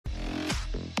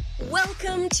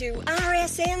Welcome to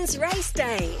RSN's Race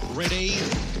Day. Ready?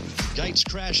 Gates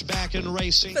crash back and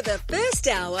racing. For the first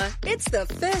hour, it's the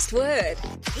first word.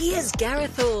 Here's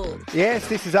Gareth Hall. Yes,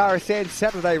 this is RSN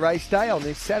Saturday Race Day on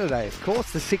this Saturday, of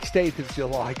course, the 16th of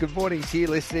July. Good morning to you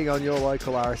listening on your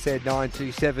local RSN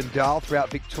 927 dial throughout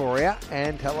Victoria,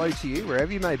 and hello to you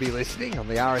wherever you may be listening on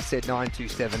the RSN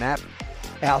 927 app,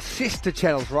 our sister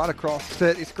channels right across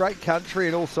this great country,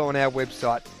 and also on our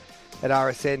website at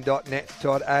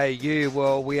rsn.net.au.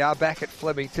 Well, we are back at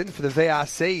Flemington for the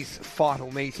VRC's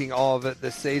final meeting of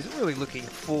the season. Really looking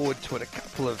forward to it. A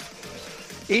couple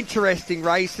of interesting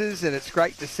races, and it's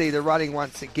great to see the running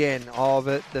once again of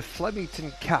the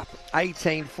Flemington Cup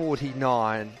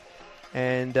 1849.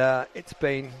 And it's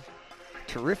been a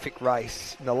terrific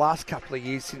race in the last couple of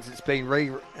years since it's been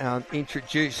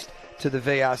reintroduced to the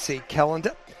VRC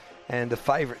calendar. And the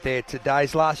favourite there today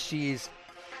is last year's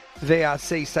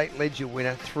VRC St. Leger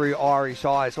winner Through Irish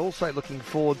Eyes. Also looking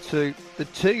forward to the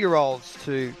 2-year-olds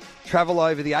to travel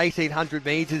over the 1,800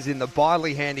 metres in the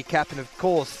Biley handicap. And of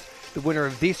course, the winner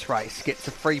of this race gets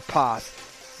a free pass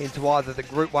into either the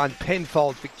Group 1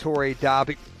 Penfolds Victoria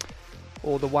Derby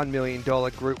or the $1 million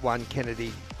Group 1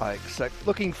 Kennedy Oaks. So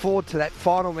looking forward to that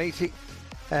final meeting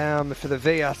for the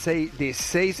VRC this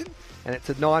season. And it's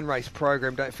a 9-race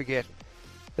program, don't forget.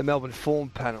 The Melbourne Form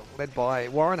Panel, led by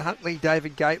Warren Huntley,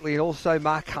 David Gately, and also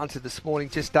Mark Hunter this morning,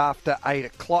 just after 8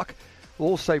 o'clock. We'll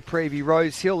also preview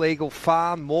Rose Hill, Eagle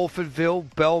Farm,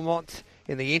 Morfordville, Belmont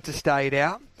in the Interstate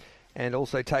out, and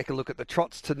also take a look at the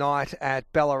trots tonight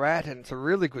at Ballarat. And it's a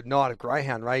really good night of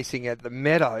greyhound racing at the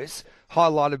Meadows,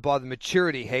 highlighted by the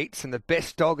maturity heats, and the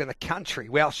best dog in the country,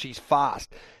 Well She's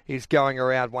Fast, is going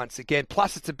around once again.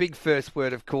 Plus, it's a big first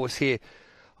word, of course, here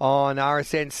on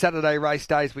RSN Saturday Race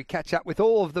Days. We catch up with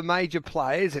all of the major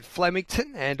players at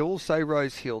Flemington and also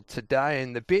Rose Hill today,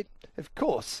 and the bit, of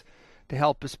course, to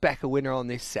help us back a winner on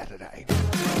this Saturday.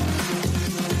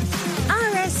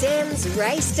 RSN's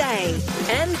Race Day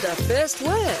and the first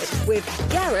word with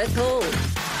Gareth Hall.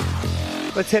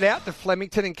 Let's head out to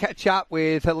Flemington and catch up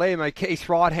with Liam O'Keefe's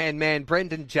right-hand man,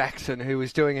 Brendan Jackson, who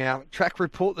was doing our track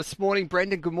report this morning.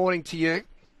 Brendan, good morning to you.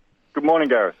 Good morning,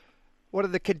 Gareth. What are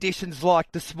the conditions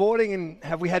like this morning, and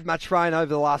have we had much rain over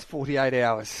the last 48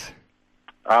 hours?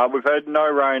 We've had no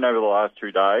rain over the last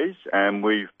 2 days, and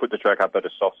we've put the track up at a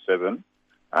soft 7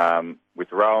 with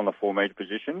the rail in the 4 metre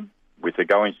position with a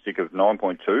going stick of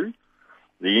 9.2.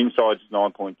 The inside's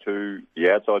 9.2,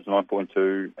 the outside's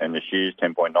 9.2, and the shear's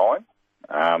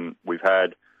 10.9. We've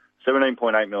had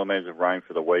 17.8 millimetres of rain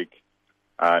for the week,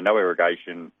 no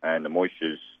irrigation, and the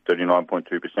moisture's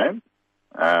 39.2%.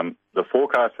 The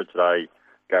forecast for today,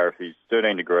 Gareth, is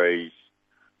 13 degrees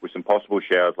with some possible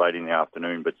showers late in the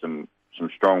afternoon, but some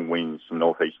strong winds, some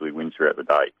northeasterly winds throughout the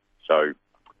day. So,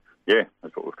 yeah,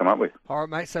 that's what we've come up with. All right,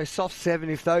 mate, so soft 7,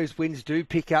 if those winds do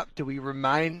pick up, do we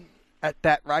remain at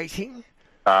that rating?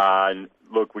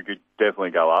 Look, we could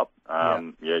definitely go up.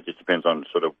 Yeah, it just depends on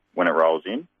sort of when it rolls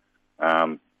in.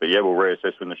 But, yeah, we'll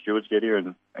reassess when the stewards get here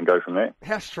and go from there.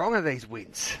 How strong are these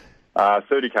winds?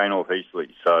 30k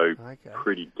northeasterly, so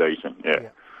pretty decent, yeah.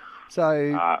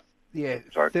 So,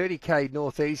 sorry. 30k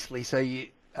northeasterly, so you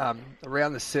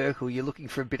around the circle, you're looking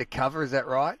for a bit of cover, is that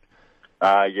right?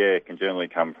 Yeah, it can generally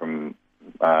come from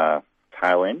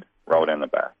tail end, roll down the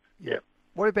back, yeah.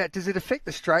 What about, does it affect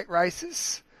the straight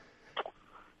races?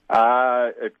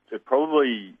 It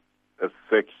probably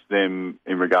affects them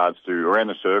in regards to around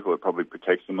the circle, it probably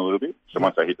protects them a little bit. So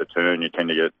once they hit the turn, you tend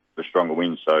to get the stronger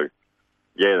winds, so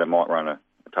yeah, they might run a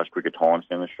touch quicker times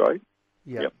down the straight.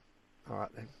 Yep. All right,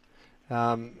 then.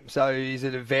 So is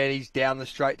it an advantage down the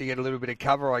straight to get a little bit of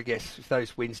cover, I guess, if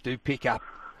those winds do pick up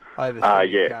over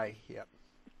 30k? Yeah,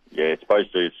 it's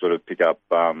supposed to sort of pick up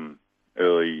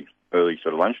early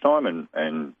sort of lunchtime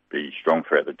and be strong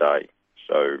throughout the day.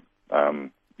 So,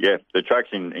 the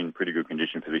track's in pretty good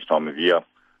condition for this time of year.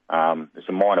 There's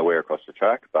some minor wear across the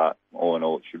track, but all in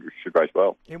all, it should race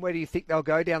well. And where do you think they'll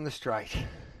go down the straight?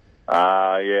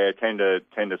 Tend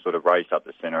to sort of race up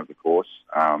the centre of the course.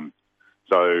 I'd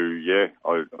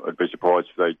be surprised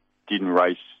if they didn't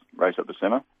race up the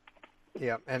centre.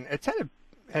 Yeah, and it's had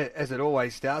as it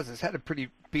always does, it's had a pretty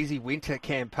busy winter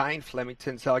campaign,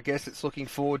 Flemington, so I guess it's looking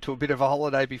forward to a bit of a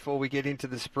holiday before we get into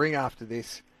the spring after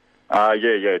this.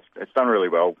 It's done really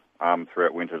well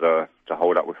throughout winter to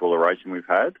hold up with all the racing we've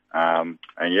had.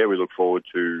 We look forward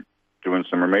to doing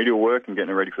some remedial work and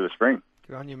getting it ready for the spring.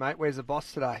 Good on you, mate. Where's the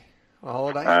boss today? On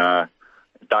holiday?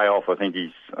 Day off. I think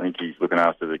he's looking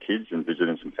after the kids and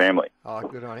visiting some family. Oh,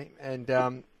 good on him.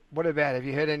 And what about, have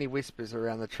you heard any whispers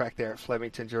around the track there at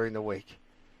Flemington during the week?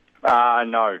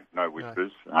 No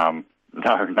whispers. No,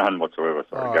 none whatsoever.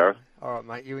 Sorry, Gareth. All right,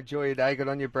 mate. You enjoy your day. Good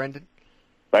on you, Brendan.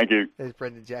 Thank you. There's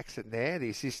Brendan Jackson there, the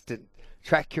assistant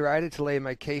track curator to Liam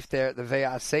O'Keefe there at the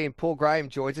VRC. And Paul Graham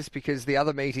joins us because the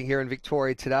other meeting here in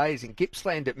Victoria today is in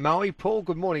Gippsland at Moe. Paul,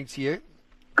 good morning to you.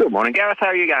 Good morning, Gareth. How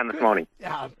are you going this morning?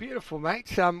 Beautiful,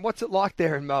 mate. What's it like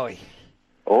there in Moe?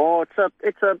 Oh,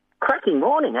 it's a cracking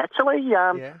morning, actually.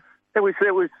 There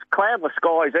was cloudless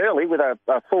skies early with a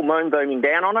full moon beaming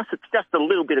down on us. It's just a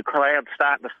little bit of cloud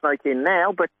starting to sneak in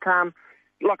now, but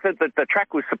the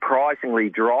track was surprisingly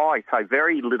dry, so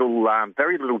very little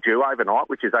dew overnight,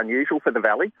 which is unusual for the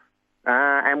valley.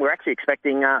 And we're actually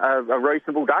expecting a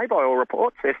reasonable day by all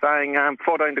reports. They're saying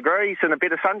 14 degrees and a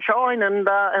bit of sunshine and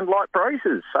light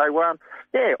breezes. So,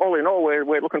 all in all,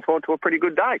 we're looking forward to a pretty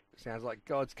good day. Sounds like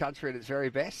God's country at its very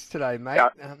best today, mate.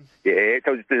 It's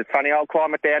a funny old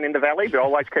climate down in the valley, but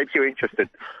always keeps you interested.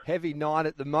 Heavy night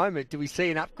at the moment. Do we see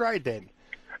an upgrade then?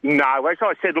 No, as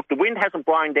I said, look, the wind hasn't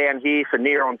blown down here for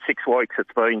near on 6 weeks. It's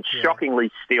been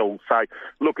shockingly still. So,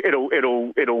 look,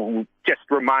 it'll just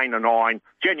remain a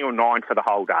genuine 9 for the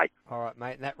whole day. All right,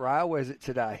 mate. And that rail, where's it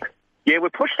today? Yeah, we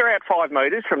pushed her out 5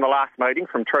 metres from the last meeting,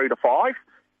 from true to 5.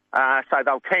 So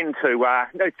they'll tend to,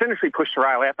 as soon as we push the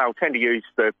rail out, they'll tend to use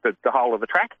the whole of the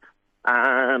track.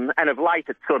 And of late,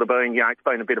 it's sort of been, it's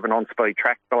been a bit of an on-speed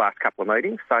track the last couple of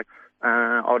meetings. So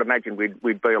I would imagine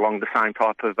we'd be along the same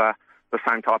type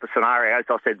of scenario. As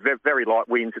I said, very light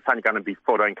winds. It's only going to be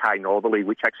 14k northerly,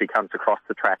 which actually comes across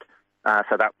the track.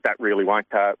 So that really won't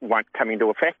come into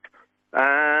effect.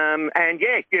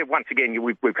 Once again,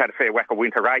 we've had a fair whack of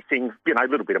winter racing. A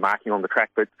little bit of marking on the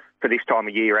track, but for this time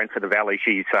of year and for the valley,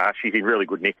 she's in really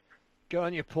good nick. Go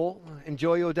on you, Paul.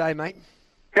 Enjoy your day, mate.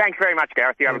 Thanks very much,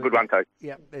 Gareth. You have a good one too.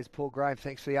 Yeah, there's Paul Graham.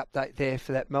 Thanks for the update there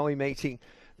for that Moe meeting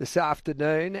this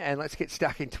afternoon. And let's get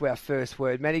stuck into our first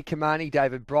word. Matty Kamani,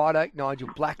 David Brightoak, Nigel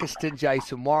Blackiston,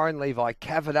 Jason Warren, Levi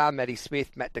Kavanagh, Matty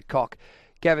Smith, Matt de Kock,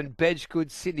 Gavin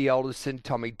Bedgegood, Cindy Alderson,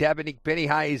 Tommy Dabinick, Benny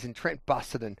Hayes and Trent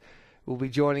Busserton will be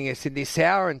joining us in this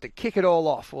hour. And to kick it all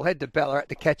off, we'll head to Ballarat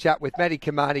to catch up with Matty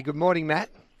Kamani. Good morning, Matt.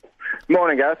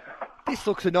 Morning, Gareth. This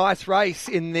looks a nice race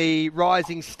in the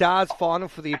Rising Stars final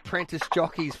for the apprentice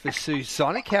jockeys for Sue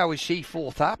Sonic. How was she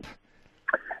fourth up?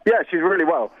 Yeah, she's really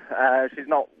well. She's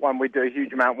not one we do a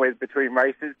huge amount with between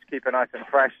races to keep her nice and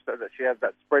fresh so that she has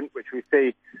that sprint, which we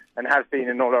see and have seen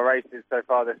in all our races so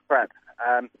far this prep.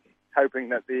 Hoping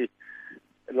that the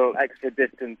little extra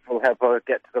distance will help her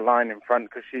get to the line in front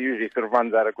because she usually sort of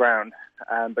runs out of ground.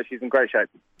 But she's in great shape.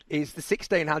 Is the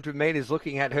 1,600 metres,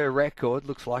 looking at her record,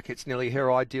 looks like it's nearly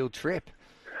her ideal trip?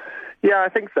 Yeah, I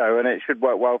think so, and it should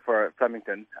work well for her at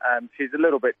Flemington. She's a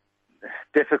little bit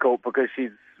difficult because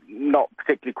she's not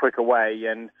particularly quick away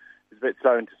and is a bit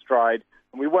slow into stride.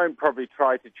 And we won't probably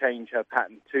try to change her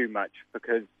pattern too much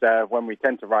because when we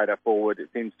tend to ride her forward, it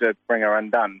seems to bring her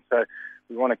undone. So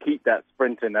we want to keep that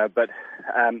sprint in her, but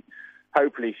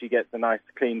hopefully she gets a nice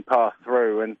clean path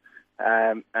through and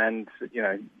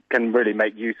can really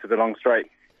make use of the long straight.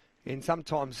 And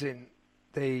sometimes in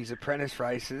these apprentice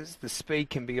races, the speed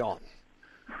can be on.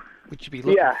 Would you be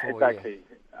looking for? Exactly.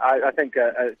 I think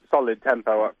a solid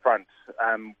tempo up front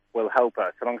will help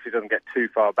her, so long as she doesn't get too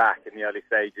far back in the early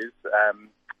stages.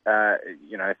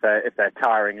 If they're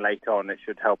tiring late on, it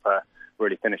should help her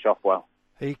really finish off well.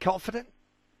 Are you confident?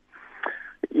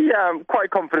 Yeah, I'm quite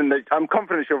confident. I'm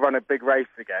confident she'll run a big race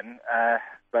again,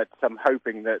 but I'm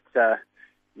hoping that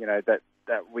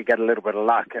that we get a little bit of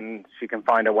luck and she can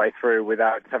find her way through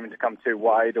without having to come too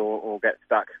wide or get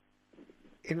stuck.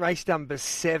 In race number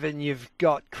 7, you've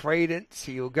got Credence.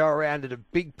 He'll go around at a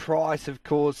big price, of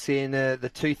course, in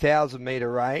the 2,000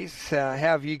 metre race. How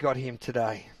have you got him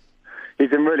today?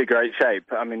 He's in really great shape.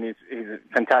 I mean, he's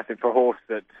fantastic for a horse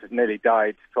that nearly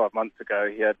died 12 months ago.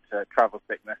 He had travel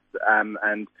sickness,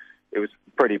 and it was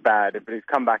pretty bad, but he's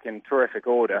come back in terrific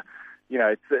order.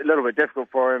 It's a little bit difficult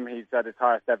for him. He's at his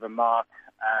highest ever mark.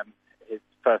 His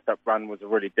first up run was a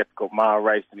really difficult mile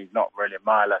race, and he's not really a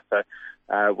miler, so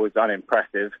was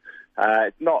unimpressive.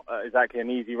 It's not exactly an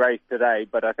easy race today,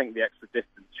 but I think the extra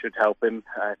distance should help him.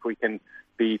 If we can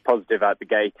be positive out the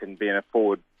gate and be in a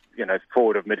forward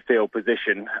of midfield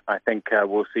position, I think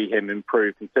we'll see him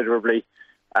improve considerably.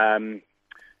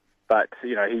 But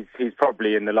he's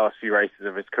probably in the last few races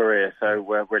of his career, so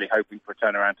we're really hoping for a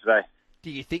turnaround today. Do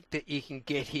you think that you can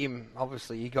get him?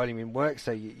 Obviously, you got him in work,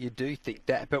 so you do think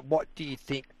that. But what do you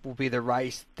think will be the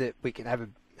race that we can have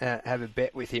a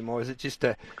bet with him, or is it just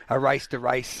a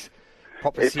race-to-race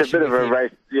proposition? It's a bit of a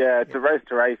race. Yeah, it's a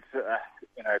race-to-race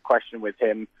question with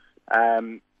him.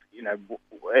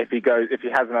 If he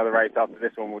has another race after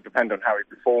this one, will depend on how he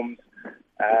performs.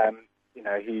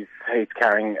 He's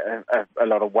carrying a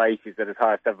lot of weight. He's at his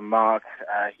highest ever mark.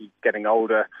 He's getting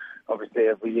older obviously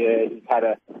every year he's had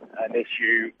an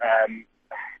issue.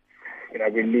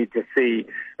 We need to see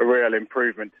a real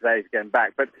improvement today. He's getting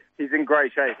back, but he's in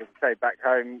great shape. As I say, back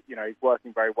home, he's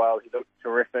working very well. He looks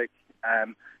terrific.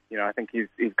 I think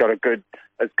he's got a good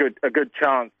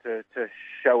chance to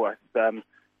show us,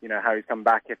 how he's come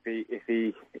back if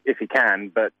he can.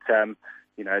 But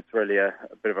it's really a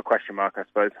bit of a question mark, I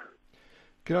suppose.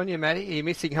 Good on you, Matty. You're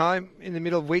missing home in the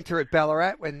middle of winter at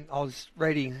Ballarat. When I was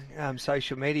reading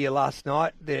social media last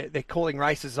night, they're calling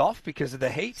races off because of the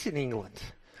heat in England.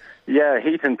 Yeah,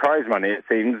 heat and prize money, it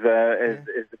seems,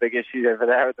 is the big issue over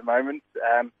there at the moment.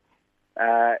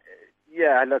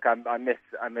 Look, I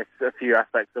miss a few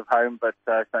aspects of home, but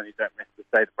certainly don't miss the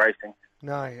state of racing.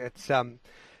 No,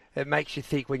 it makes you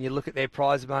think when you look at their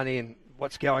prize money and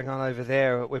what's going on over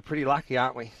there. We're pretty lucky,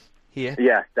 aren't we, here?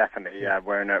 Yeah, definitely. Yeah,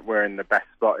 we're in the best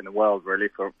spot in the world, really,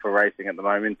 for racing at the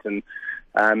moment. And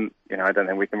I don't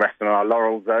think we can rest on our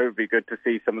laurels, though. It'd be good to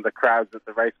see some of the crowds at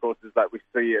the racecourses like we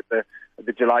see at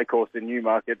the July course in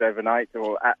Newmarket overnight,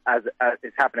 or as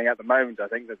it's happening at the moment. I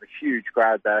think there's a huge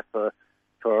crowd there for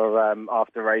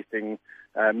after racing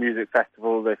music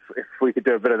festival. If we could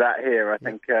do a bit of that here, I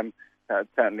think that'd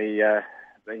certainly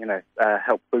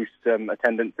help boost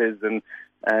attendances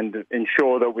and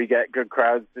ensure that we get good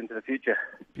crowds into the future.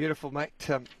 Beautiful, mate.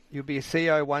 You'll be a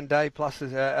CEO one day, plus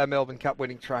a Melbourne Cup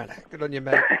winning trainer. Good on you,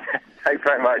 mate. Thanks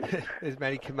very much. There's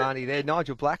Matty Kamani there.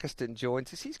 Nigel Blackiston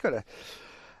joins us. He's got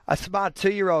a smart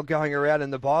 2-year-old going around in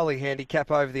the Biley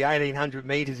handicap over the 1,800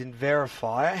 metres in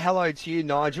Verifier. Hello to you,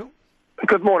 Nigel.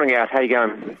 Good morning, Out. How you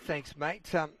going? Thanks, mate.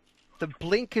 The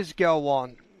blinkers go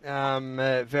on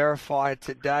Verifier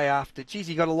today after,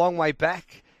 he got a long way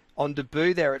back on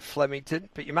debut there at Flemington,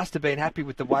 but you must have been happy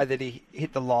with the way that he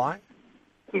hit the line.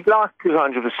 His last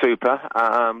 200 was super.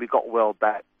 We got well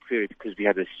back too because we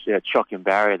had a shocking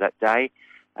barrier that day.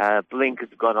 Blinkers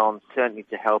have gone on certainly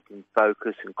to help him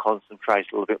focus and concentrate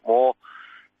a little bit more.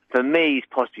 For me, he's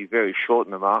possibly very short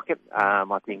in the market. I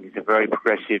think he's a very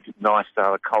progressive, nice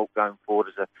style of colt going forward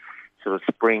as a sort of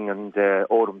spring and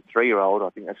autumn 3-year-old. I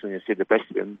think that's when you see the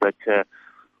best of him. But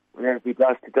whatever he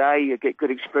does today, you get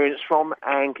good experience from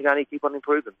and can only keep on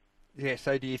improving. Yeah,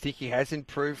 so do you think he has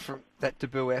improved from that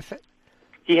debut effort?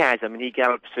 He has. I mean, he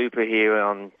galloped super here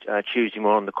on Tuesday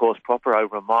morning on the course proper,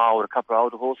 over a mile with a couple of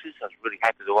older horses. I was really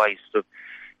happy with the way he sort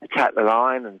of attacked the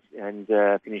line and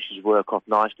finished his work off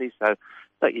nicely. So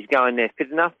look, he's going there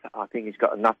fit enough. I think he's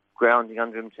got enough grounding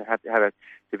under him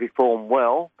to perform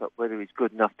well, but whether he's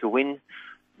good enough to win,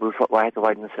 we'll have to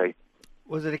wait and see.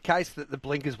 Was it a case that the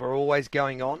blinkers were always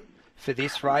going on for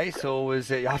this race, or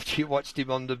was it after you watched him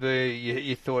on debut,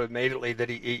 you thought immediately that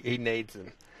he needs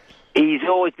them? He's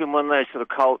always been one of those sort of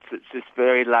colts that's just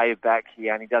very laid back. He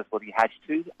only does what he has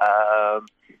to.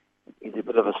 He's a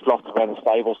bit of a sloth around the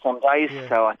stable some days,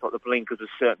 so I thought the blinkers were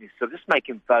certainly sort of just make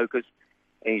him focus.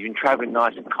 And he's been travelling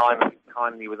nice and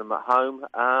kindly with them at home.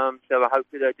 So I hope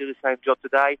that they'll do the same job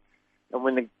today. And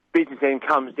when the business end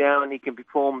comes down, he can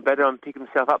perform better and pick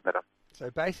himself up better. So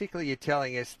basically you're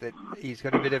telling us that he's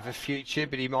got a bit of a future,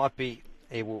 but he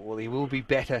will be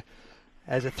better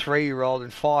as a 3-year-old,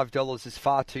 and $5 is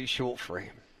far too short for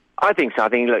him. I think so. I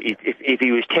think, look, if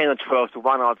he was 10 or 12 to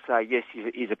 1, I'd say yes,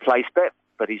 he's a place bet,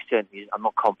 but I'm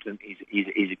not confident he's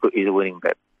a winning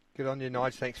bet. Good on you,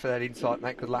 Nigel. Thanks for that insight,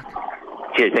 mate. Good luck.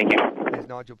 Cheers, thank you. There's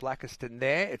Nigel Blackiston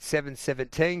there. It's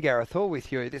 7:17. Gareth Hall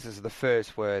with you. This is the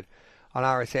first word on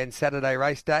RSN Saturday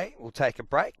Race Day. We'll take a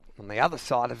break. On the other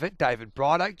side of it, David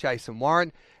Brightoak, Jason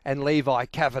Warren and Levi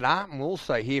Kavanagh. And we'll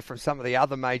also hear from some of the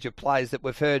other major players that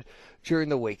we've heard during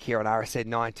the week here on RSN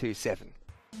 927.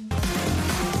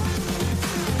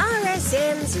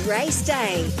 RSN's Race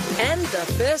Day and the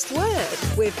first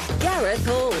word with Gareth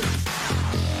Hall.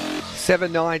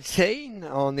 7:19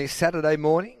 on this Saturday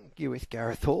morning. You with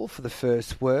Gareth Hall for the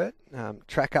first word.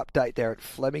 Track update there at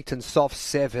Flemington, soft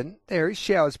 7. There is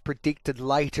showers predicted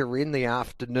later in the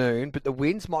afternoon, but the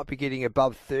winds might be getting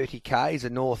above 30 k's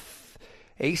and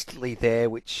northeasterly there,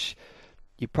 which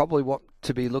you probably want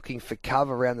to be looking for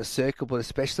cover around the circle, but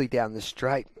especially down the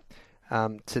straight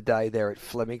today there at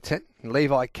Flemington. And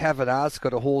Levi Kavanagh's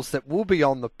got a horse that will be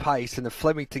on the pace in the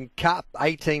Flemington Cup,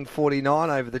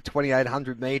 18:49 over the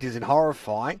 2,800 metres in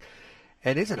Horrifying.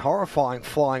 And isn't Horrifying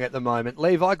flying at the moment?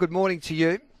 Levi, good morning to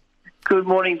you. Good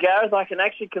morning, Gareth. I can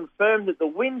actually confirm that the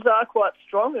winds are quite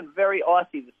strong and very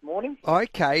icy this morning.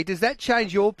 Okay, does that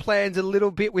change your plans a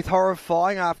little bit with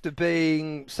Horrifying after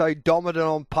being so dominant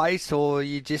on pace, or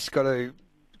you just got to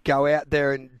go out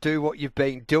there and do what you've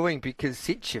been doing? Because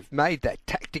since you've made that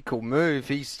tactical move,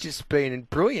 he's just been in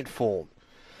brilliant form.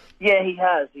 Yeah, he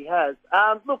has.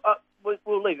 Look,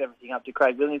 we'll leave everything up to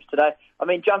Craig Williams today. I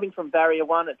mean, jumping from barrier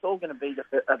 1, it's all going to be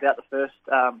about the first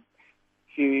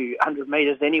few 100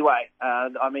 metres anyway.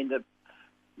 I mean,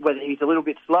 whether he's a little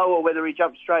bit slow or whether he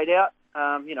jumps straight out,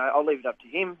 I'll leave it up to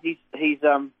him. He's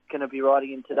going to be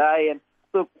riding in today. And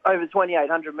look, over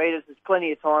 2,800 metres, there's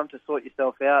plenty of time to sort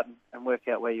yourself out and work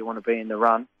out where you want to be in the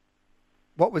run.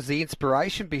 What was the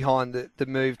inspiration behind the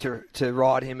move to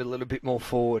ride him a little bit more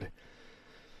forward?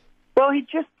 Well,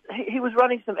 he was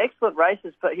running some excellent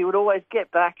races, but he would always get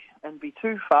back and be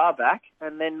too far back,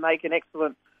 and then make an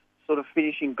excellent sort of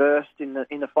finishing burst in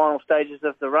the final stages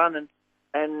of the run,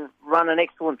 and run an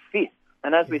excellent fifth.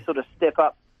 And as we sort of step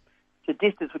up to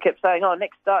distance, we kept saying,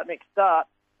 next start.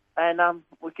 And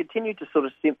we continued to sort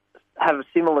of have a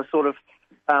similar sort of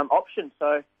option.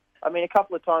 So, I mean, a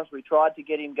couple of times we tried to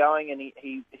get him going, and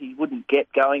he wouldn't get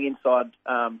going inside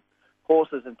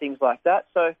horses and things like that.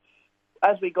 So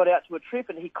as we got out to a trip,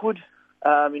 and he could,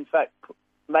 in fact,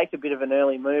 make a bit of an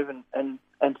early move and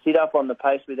sit up on the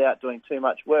pace without doing too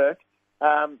much work,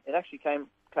 it actually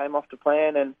came off to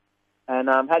plan, and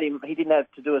he didn't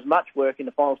have to do as much work in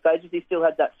the final stages. He still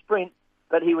had that sprint,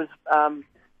 but he was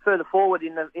further forward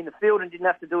in the field and didn't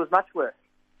have to do as much work.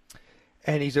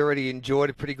 And he's already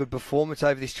enjoyed a pretty good performance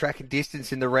over this track and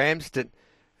distance in the Ramsden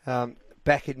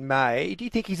back in May. Do you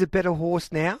think he's a better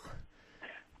horse now?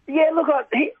 Yeah, look,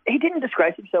 he didn't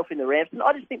disgrace himself in the Ramsden.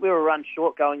 I just think we were run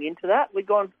short going into that. We'd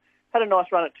had a nice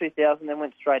run at 2,000, then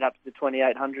went straight up to the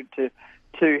 2,800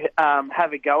 to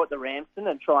have a go at the Ramsden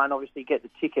and try and obviously get the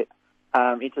ticket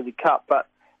into the Cup. But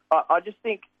I just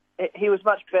think he was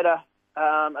much better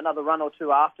another run or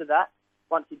two after that,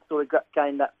 once he'd sort of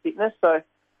gained that fitness. So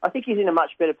I think he's in a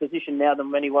much better position now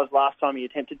than when he was last time he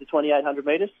attempted the 2,800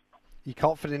 metres. You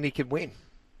confident he can win?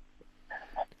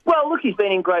 Well, look, he's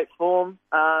been in great form.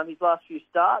 His last few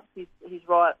starts, he's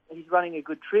right. He's running a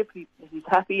good trip. He's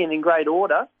happy and in great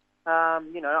order.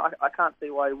 I can't see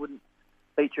why he wouldn't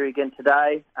feature again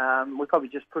today. We probably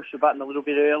just pushed the button a little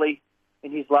bit early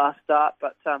in his last start,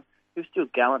 but he was still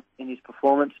gallant in his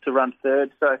performance to run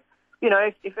third. So,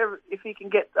 if he can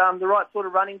get the right sort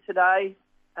of running today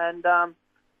and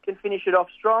can finish it off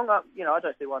strong, I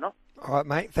don't see why not. All right,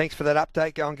 mate. Thanks for that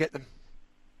update. Go and get them.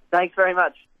 Thanks very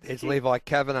much. There's Levi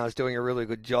Kavanagh is doing a really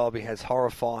good job. He has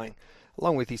Horrifying,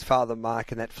 along with his father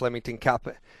Mark, in that Flemington Cup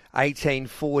at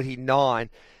 18:49.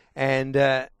 And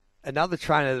another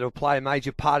trainer that will play a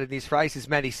major part in this race is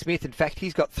Matty Smith. In fact,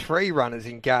 he's got 3 runners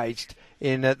engaged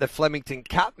in the Flemington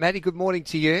Cup. Matty, good morning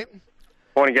to you.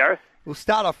 Morning, Gareth. We'll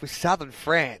start off with Southern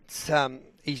France.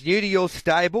 He's new to your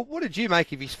stable. What did you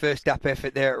make of his first up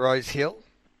effort there at Rose Hill?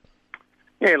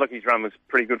 Yeah, look, his run was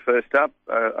pretty good first up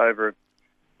over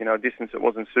a distance that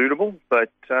wasn't suitable.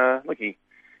 But look, he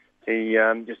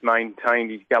just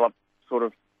maintained his gallop sort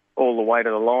of all the way to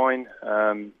the line.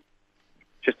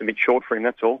 Just a bit short for him,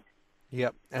 that's all.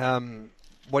 Yep.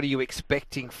 What are you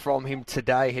expecting from him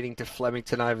today heading to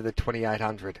Flemington over the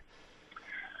 2,800?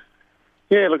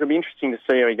 Yeah, look, it'll be interesting to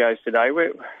see how he goes today.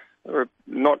 We're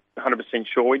not 100%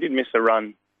 sure. We did miss a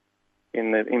run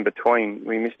in between.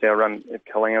 We missed our run at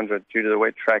Caloundra due to the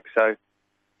wet track, so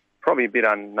probably a bit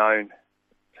unknown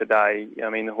today. I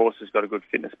mean, the horse has got a good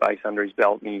fitness base under his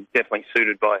belt, and he's definitely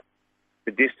suited by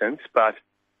the distance, but,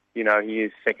 he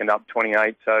is second up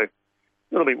 28, so a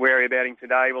little bit wary about him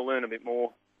today. We'll learn a bit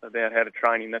more about how to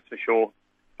train him, that's for sure,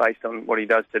 based on what he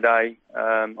does today.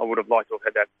 I would have liked to have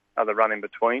had that other run in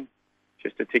between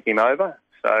just to tick him over.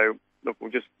 So, look,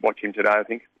 we'll just watch him today, I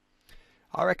think.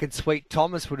 I reckon Sweet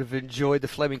Thomas would have enjoyed the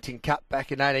Flemington Cup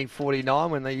back in 1849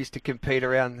 when they used to compete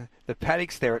around the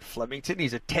paddocks there at Flemington.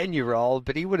 He's a 10-year-old,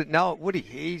 but he wouldn't know it, would he?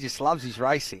 He just loves his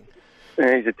racing.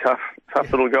 Yeah, he's a tough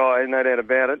little guy, no doubt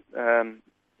about it.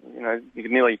 You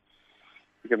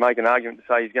could make an argument to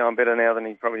say he's going better now than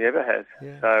he probably ever has.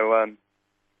 Yeah.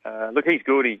 So, look, he's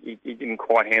good. He didn't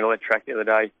quite handle that track the other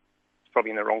day. He's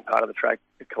probably in the wrong part of the track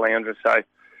at Caloundra, so...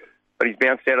 But he's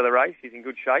bounced out of the race. He's in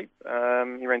good shape.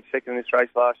 He ran second in this race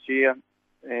last year.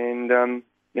 And,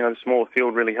 the smaller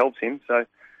field really helps him. So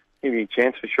he'll be a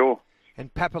chance for sure.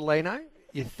 And Papalino,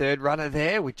 your third runner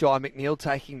there, with Jai McNeil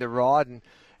taking the ride. And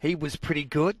he was pretty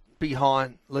good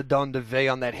behind La Donde V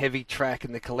on that heavy track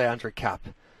in the Caloundra Cup.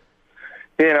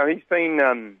 Yeah, no, he's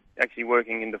been actually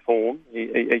working into form.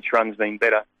 Each run's been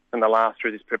better than the last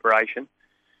through this preparation.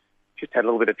 Just had a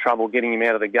little bit of trouble getting him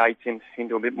out of the gates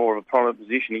into a bit more of a prominent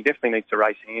position. He definitely needs to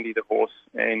race handy, the horse,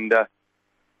 and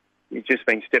he's just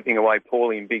been stepping away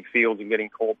poorly in big fields and getting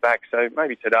caught back. So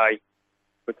maybe today,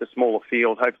 with the smaller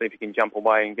field, hopefully if he can jump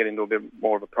away and get into a bit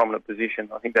more of a prominent position,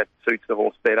 I think that suits the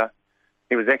horse better.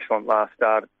 He was excellent last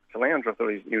start at Caloundra. I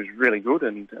thought he was really good,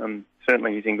 and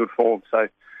certainly he's in good form. So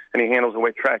and he handles a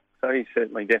wet track. So he's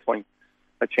certainly definitely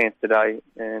a chance today,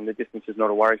 and the distance is not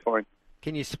a worry for him.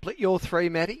 Can you split your three,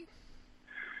 Matty?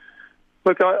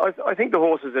 Look, I think the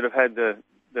horses that have had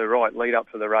the right lead up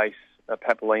for the race,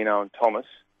 Papolino and Thomas,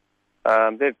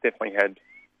 they've definitely had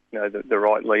the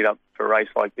right lead up for a race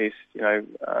like this.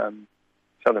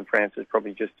 Southern France is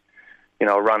probably just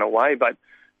a run away, but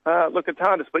look, it's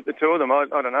hard to split the two of them. I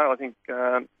don't know. I think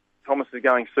Thomas is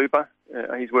going super.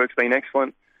 His work's been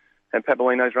excellent, and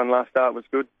Papolino's run last start was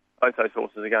good. Both those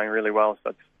horses are going really well,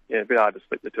 so it's a bit hard to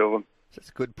split the two of them. So it's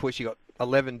a good push. You got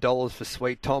 $11 for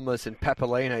Sweet Thomas and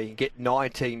Papolino. You can get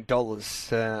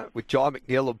 $19 with Jai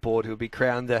McNeil aboard, who will be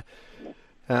crowned the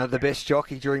best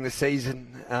jockey during the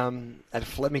season at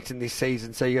Flemington this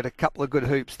season. So you got a couple of good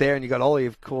hoops there, and you got Ollie,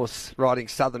 of course, riding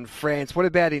Southern France. What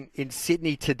about in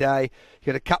Sydney today? You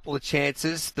got a couple of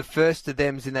chances. The first of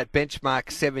them's in that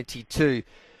benchmark 72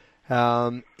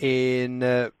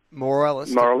 in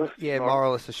Morales. Yeah,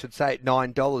 Morales, I should say, at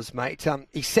 $9, mate.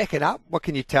 He's second up. What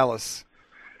can you tell us?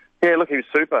 Yeah, look, he was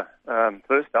super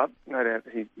first up. No doubt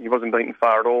he wasn't beaten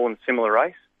far at all in a similar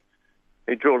race.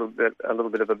 He drew a little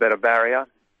bit of a better barrier.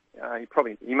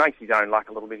 He makes his own luck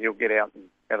a little bit. He'll get out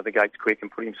of the gates quick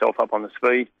and put himself up on the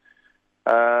speed.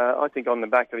 I think off the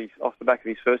back of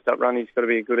his first up run, he's got to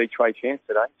be a good each way chance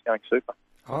today. He's going super.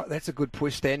 All right, that's a good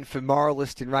push then for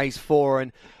Moralist in race 4.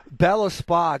 And Bella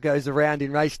Spar goes around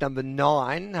in race number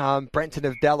 9. Brenton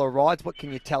of Della rides. What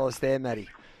can you tell us there, Matty?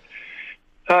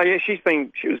 Yeah, she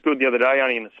was good the other day,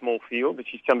 only in a small field, but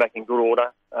she's come back in good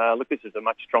order. Look, this is a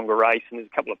much stronger race, and there's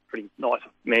a couple of pretty nice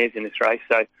mares in this race,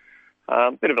 so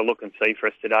a bit of a look and see for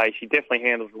us today. She definitely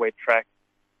handles the wet track.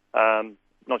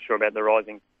 Not sure about the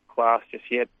rising class just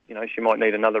yet. She might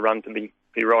need another run to be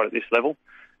right at this level.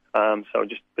 So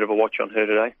just a bit of a watch on her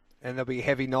today. And there'll be a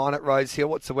heavy 9 at Rose Hill.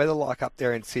 What's the weather like up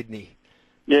there in Sydney?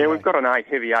 Yeah, we've got an 8,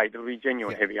 heavy 8. It'll be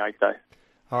genuine heavy 8 though.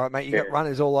 All right, mate, you've got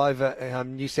runners all over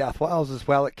New South Wales as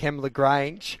well at Kembla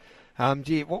Grange.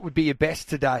 What would be your best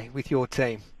today with your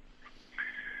team?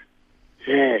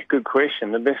 Yeah, good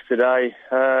question. The best today,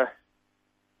 it's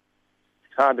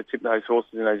hard to tip those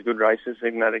horses in those good races,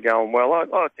 even though they're going well.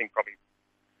 I think probably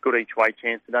good each way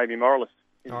chance today be Moralist.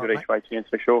 He's a good each way chance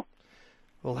for sure.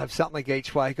 We'll have something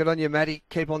each way. Good on you, Matty.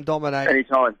 Keep on dominating.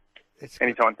 Anytime.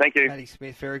 Anytime. Thank you. Matty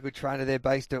Smith, very good trainer there,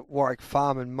 based at Warwick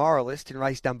Farm, and Moralist in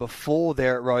race number 4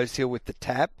 there at Rose Hill with the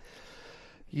tap.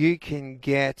 You can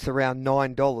get around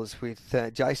 $9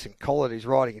 with Jason Collett, who's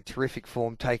riding in terrific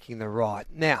form, taking the right.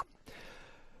 Now,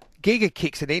 Giga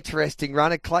Kick's an interesting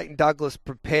runner. Clayton Douglas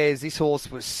prepares. This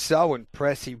horse was so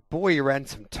impressive. Boy, he ran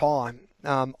some time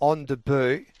on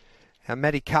debut.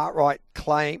 Matty Cartwright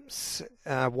claims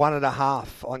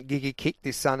 1.5 on Giga Kick,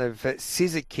 this son of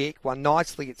Scissor Kick, won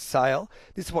nicely at Sale.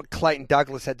 This is what Clayton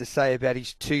Douglas had to say about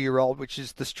his 2-year-old, which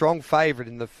is the strong favourite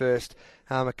in the first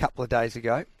a couple of days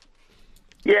ago.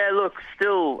 Yeah, look,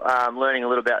 still learning a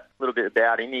little bit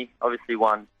about him. He obviously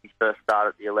won his first start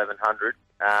at the 1100,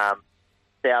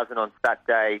 1,000 on Stat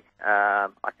Day. I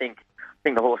think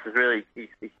the horse is really he's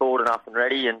forward enough and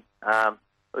ready, and it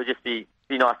would just be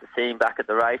nice to see him back at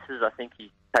the races. I think he's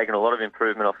taken a lot of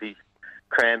improvement off his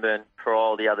Cranbourne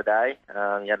trial the other day.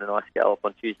 He had a nice gallop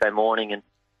on Tuesday morning and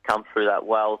come through that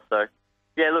well. So,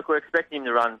 yeah, look, we're expecting him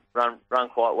to run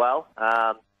quite well.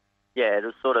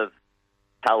 It'll sort of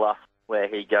tell us where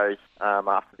he goes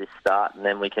after this start, and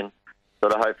then we can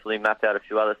sort of hopefully map out a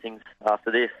few other things after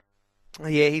this.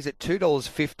 Yeah, he's at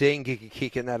 $2.15 Giga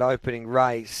Kick in that opening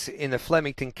race. In the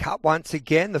Flemington Cup, once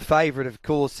again, the favourite, of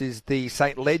course, is the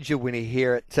St. Ledger winner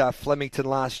here at Flemington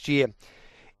last year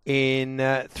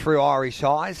in Through Irish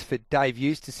Eyes for Dave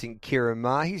Eustace and Kieran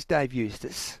Maher. Here's Dave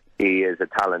Eustace. He is a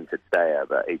talented stayer,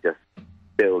 but he just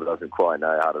still doesn't quite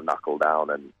know how to knuckle down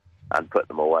and put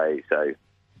them away. So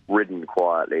ridden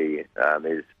quietly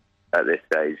is at this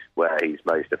stage where he's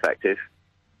most effective.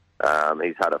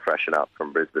 He's had a freshen up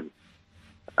from Brisbane.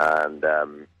 And,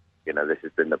 this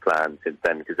has been the plan since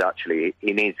then, because actually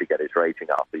he needs to get his rating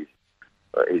up. He's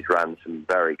ran some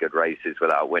very good races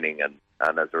without winning,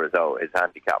 and as a result, his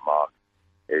handicap mark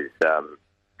is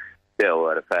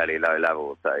still at a fairly low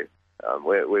level. So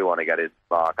we want to get his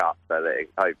mark up so that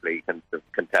hopefully he can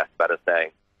contest better staying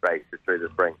races through the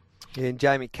spring. Yeah, and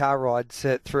Jamie Carr rides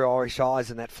Through Irish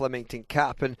Eyes in that Flemington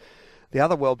Cup. And the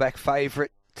other well-back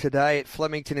favourite today at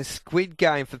Flemington is Squid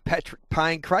Game for Patrick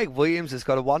Payne. Craig Williams has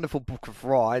got a wonderful book of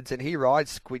rides, and he rides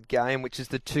Squid Game, which is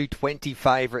the 220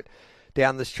 favourite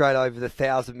down the straight over the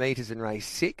 1,000 metres in race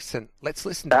 6. And let's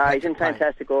listen to Patrick He's in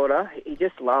fantastic order. He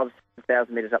just loves the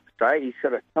 1,000 metres up the straight. He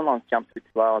sort of sometimes jumps a bit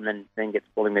slow and then gets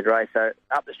falling mid-race. So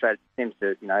up the straight, it seems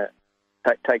to,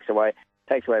 takes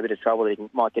takes away a bit of trouble that he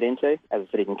might get into. As I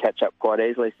said, he can catch up quite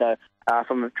easily. So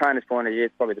from a trainer's point of view,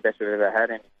 it's probably the best we've ever had,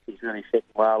 and he's really fit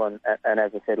well. And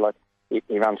as I said,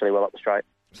 he runs really well up the straight.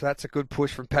 So that's a good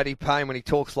push from Paddy Payne when he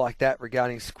talks like that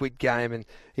regarding Squid Game, and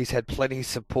he's had plenty of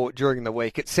support during the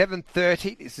week. At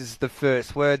 7:30, this is the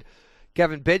first word.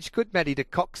 Gavin Bedggood, Matty de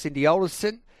Kock, Cindy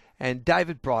Alderson, and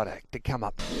David Brydock to come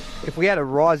up. If we had a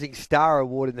Rising Star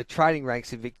Award in the training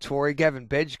ranks in Victoria, Gavin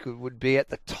Bedggood would be at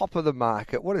the top of the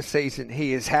market. What a season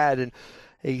he has had, and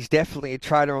he's definitely a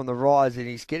trainer on the rise, and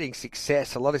he's getting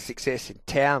success, a lot of success in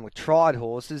town with tried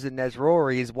horses, and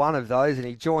Nasrori is one of those, and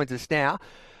he joins us now.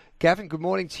 Gavin, good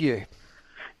morning to you.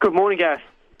 Good morning, Gareth.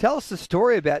 Tell us the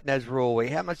story about Nasrori.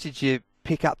 How much did you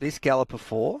pick up this galloper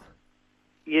for?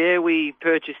 Yeah, we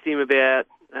purchased him about,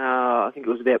 I think it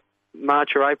was about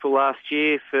March or April last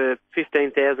year for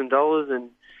 $15,000, and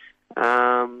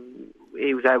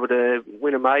he was able to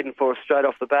win a maiden for us straight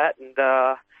off the bat, and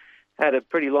had a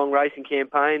pretty long racing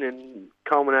campaign and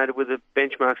culminated with a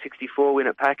benchmark 64 win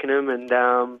at Pakenham, and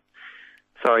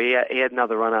he had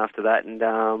another run after that, and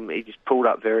he just pulled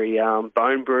up very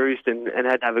bone bruised and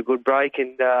had to have a good break,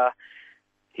 and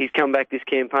he's come back this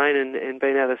campaign and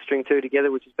been able to string two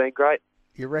together, which has been great.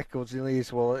 Your records nearly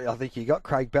as well. I think you got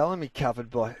Craig Bellamy covered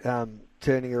by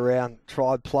turning around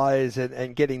tried players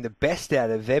and getting the best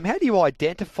out of them. How do you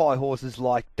identify horses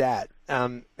like that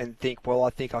and think, well,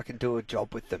 I think I can do a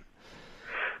job with them?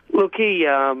 Look, he's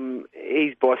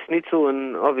by Snitzel,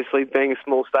 and obviously being a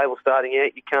small stable starting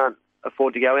out, you can't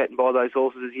afford to go out and buy those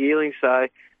horses as yearlings. So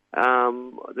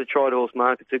the tried horse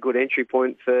market's a good entry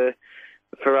point for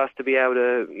us to be able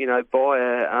to, buy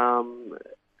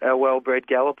a well-bred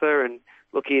galloper. And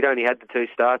look, he'd only had the two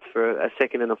starts for a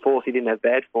second and a fourth. He didn't have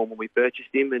bad form when we purchased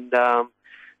him, and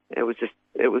it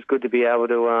was good to be able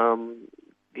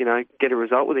to get a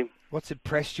result with him. What's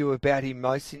impressed you about him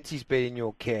most since he's been in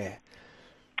your care?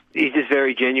 He's just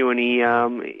very genuine.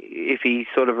 If he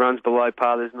sort of runs below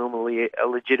par, there's normally a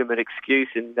legitimate excuse,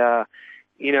 and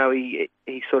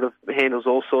he sort of handles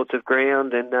all sorts of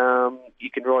ground, and you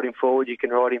can ride him forward, you can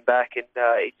ride him back, and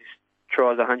he just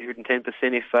tries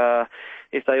 110%.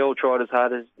 If they all tried as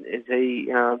hard as he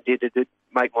did, it'd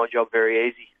make my job very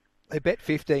easy. They bet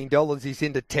 $15. He's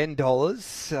into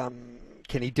 $10.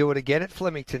 Can he do it again at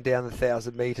Flemington down the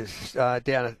 1,000 metres,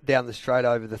 down the straight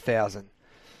over the 1,000?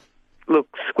 Look,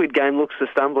 Squid Game looks a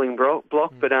stumbling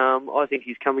block, but I think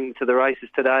he's coming to the races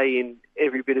today in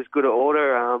every bit as good an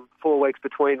order. 4 weeks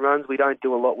between runs, we don't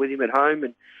do a lot with him at home,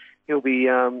 and he'll be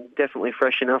definitely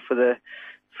fresh enough for the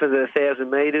 1,000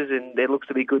 metres, and there looks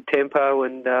to be good tempo,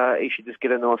 and he should just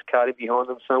get a nice card in behind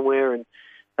them somewhere. And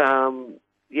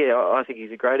I think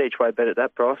he's a great each way bet at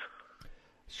that price.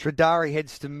 Stradari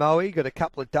heads to Moe, got a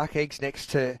couple of duck eggs next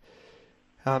to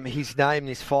his name,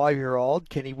 this 5-year-old.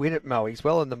 Can he win at Moe? He's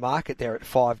well in the market there at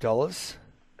 $5.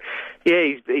 Yeah,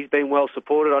 he's been well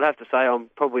supported. I'd have to say I'm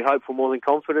probably hopeful more than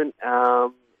confident.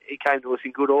 He came to us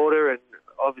in good order, and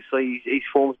obviously his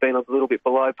form's been a little bit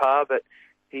below par, but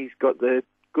he's got the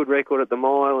good record at the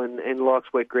mile and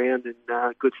likes wet ground and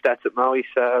good stats at Moe.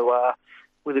 So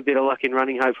with a bit of luck in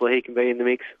running, hopefully he can be in the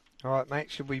mix. All right,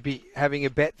 mate. Should we be having a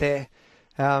bet there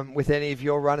with any of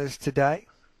your runners today?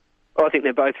 I think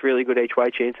they're both really good each way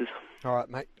chances. All right,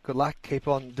 mate. Good luck. Keep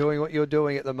on doing what you're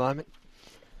doing at the moment.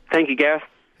 Thank you, Gareth.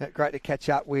 Great to catch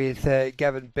up with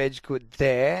Gavin Bedggood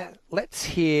there. Let's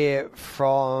hear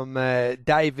from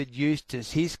David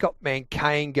Eustace. He's got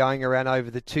Mancaine going around over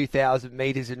the 2,000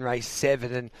 metres in race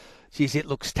 7, and geez, it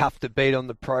looks tough to beat on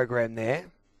the program there.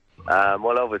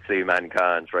 Well, obviously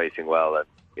Mancaine's racing well, and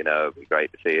it'd be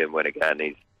great to see him win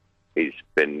again. He's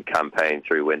been campaigned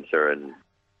through winter and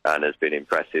has been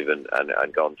impressive and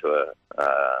gone to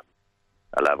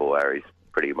a level where he's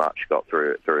pretty much got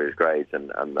through his grades,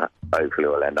 and hopefully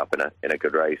will end up in a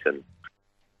good race. And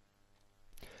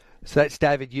so that's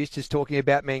David Eustace talking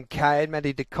about Mancaine.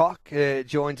 Matty de Kock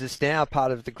joins us now,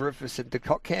 part of the Griffiths and de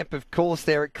Kock camp, of course,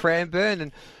 there at Cranbourne,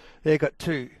 and they've got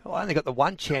only got the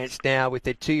one chance now with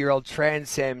their 2-year-old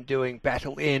Transam doing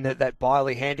battle in at that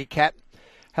Biley handicap.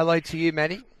 Hello to you,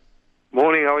 Matty.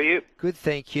 Morning, how are you? Good,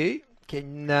 thank you.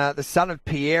 Can the son of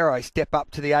Piero step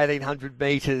up to the 1,800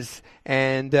 metres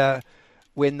and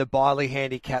win the Biley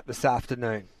handicap this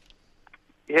afternoon?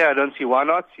 Yeah, I don't see why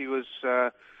not. He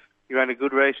ran a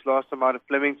good race last time out of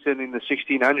Flemington in the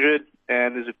 1,600,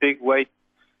 and there's a big weight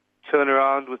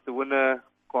turnaround with the winner,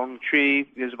 Guang Tri.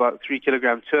 There's about a 3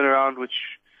 kilogram turnaround, which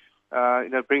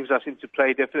brings us into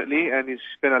play definitely, and he's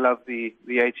going to love the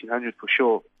 1,800 for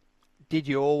sure. Did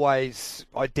you always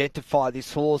identify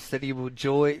this horse that he would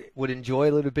enjoy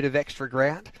a little bit of extra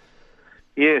ground?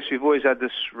 Yes, we've always had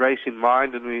this race in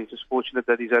mind, and we're just fortunate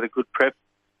that he's had a good prep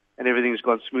and everything's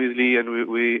gone smoothly, and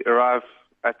we arrive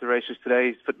at the races today.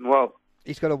 He's fitting well.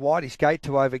 He's got a wideish gate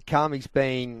to overcome. He's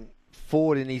been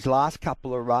forward in his last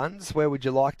couple of runs. Where would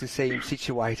you like to see him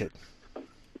situated?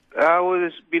 Well,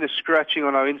 there's been a scratching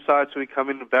on our inside, so we come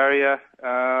in the barrier.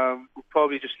 We'll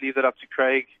probably just leave that up to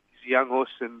Craig. He's a young horse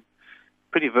and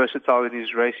pretty versatile in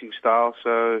his racing style.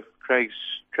 So Craig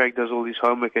does all his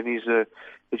homework, and he's a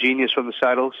genius from the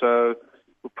saddle. So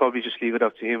we'll probably just leave it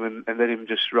up to him and let him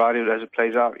just ride it as it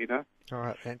plays out, you know. All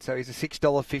right, and so he's a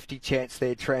 $6.50 chance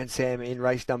there, Transam, in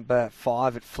race number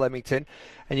 5 at Flemington.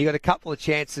 And you got a couple of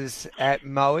chances at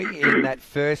Moe in that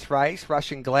first race,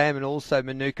 Russian Glam and also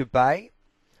Manuka Bay.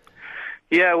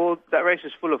 Yeah, well, that race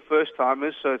is full of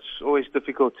first-timers, so it's always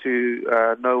difficult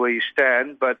to know where you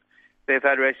stand. But they've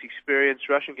had race experience.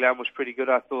 Russian Glam was pretty good,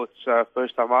 I thought,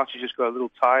 first time out. She just got a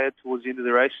little tired towards the end of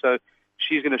the race, so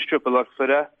she's going to strip a lot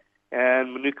fitter.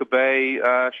 And Manuka Bay,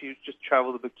 she just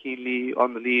travelled a bit keenly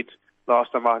on the lead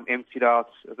last time out and emptied out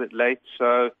a bit late.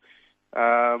 So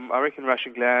I reckon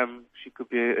Russian Glam, she could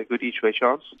be a good each-way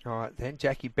chance. All right, then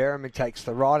Jackie Berriman takes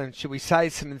the ride. And should we say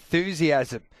some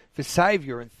enthusiasm for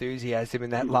Saviour enthusiasm in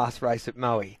that last race at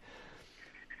Moe?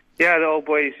 Yeah, the old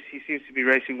boy, he seems to be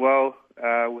racing well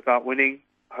without winning.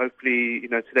 Hopefully,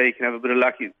 today he can have a bit of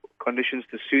lucky conditions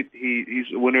to suit.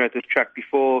 He's a winner at the track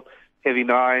before, heavy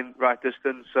 9, right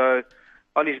distance. So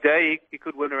on his day, he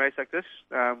could win a race like this.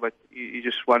 But you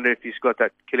just wonder if he's got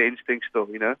that killer instinct still,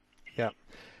 Yeah.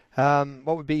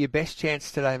 What would be your best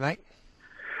chance today, mate?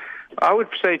 I would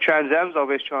say Trans Am's our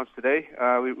best chance today.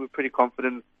 We're pretty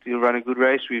confident he'll run a good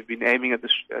race. We've been aiming at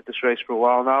this race for a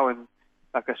while now, and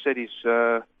like I said, he's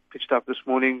pitched up this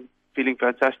morning, feeling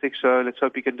fantastic. So let's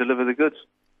hope he can deliver the goods.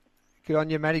 Good on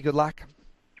you, Matty. Good luck.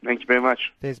 Thank you very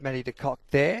much. There's Matty de Kock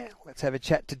there. Let's have a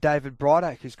chat to David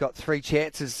Brydock, who's got 3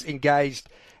 chances engaged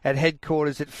at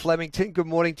headquarters at Flemington. Good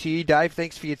morning to you, Dave.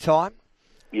 Thanks for your time.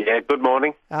 Yeah, good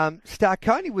morning.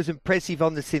 Starconi was impressive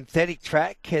on the synthetic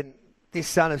track. Can this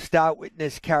son of Star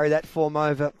Witness carry that form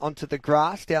over onto the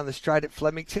grass down the straight at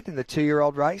Flemington in the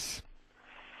 2-year-old race?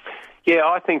 Yeah,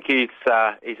 I think he's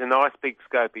a nice big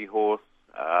scopy horse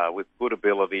with good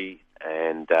ability,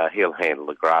 and he'll handle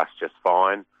the grass just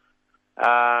fine.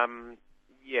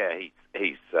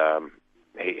 He's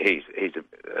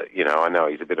I know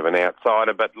he's a bit of an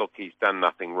outsider, but look, he's done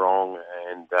nothing wrong,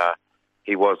 and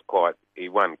he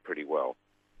won pretty well.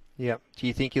 Yeah. Do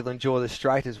you think he'll enjoy the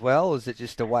straight as well, or is it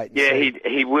just a wait and see? Yeah,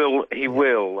 he will. He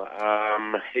will.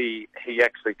 He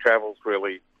actually travels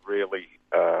really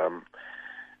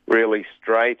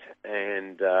straight,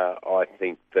 and I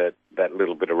think that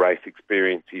little bit of race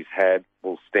experience he's had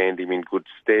will stand him in good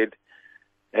stead,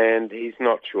 and he's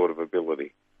not short of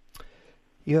ability.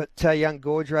 You got young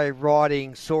Gaudre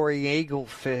riding Soaring Eagle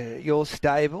for your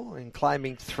stable and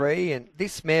claiming 3, and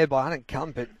this mare by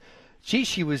Unencumbered,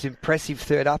 she was impressive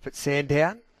third up at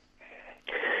Sandown.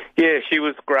 Yeah, she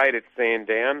was great at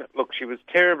Sandown. Look, she was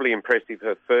terribly impressive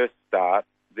her first start,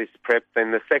 this prep. Then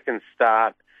the second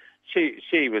start,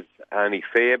 she was only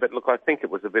fair, but look, I think it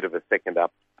was a bit of a second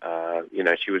up.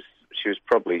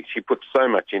 She put so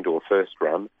much into her first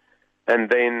run.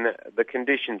 And then the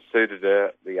conditions suited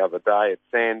her the other day at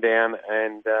Sandown,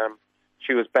 and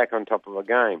she was back on top of her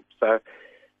game. So,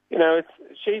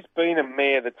 she's been a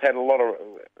mare that's had a lot of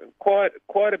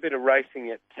quite a bit of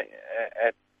racing at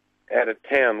a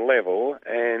town level,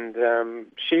 and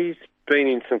she's been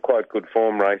in some quite good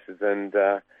form races and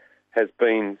has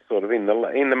been sort of in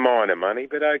the minor money,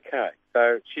 but okay.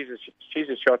 So she's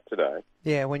a shot today.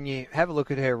 Yeah, when you have a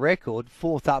look at her record,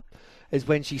 4th up is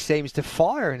when she seems to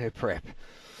fire in her prep.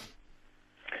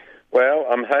 Well,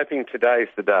 I'm hoping today's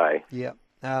the day. Yeah.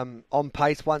 On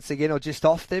pace once again, or just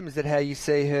off them? Is that how you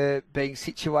see her being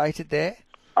situated there?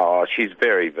 Oh, she's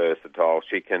very versatile.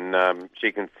 She can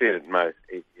sit at most,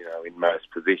 in most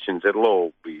positions. It'll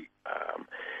all be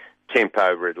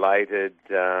tempo related.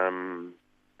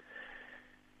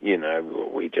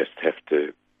 We just have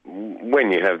to.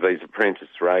 When you have these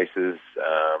apprentice races,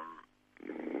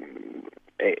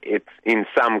 it's in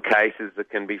some cases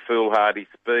it can be foolhardy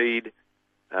speed,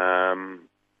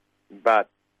 but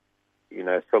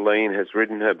Celine has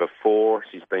ridden her before.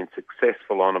 She's been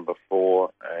successful on her before,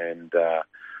 and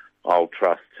I'll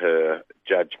trust her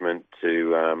judgment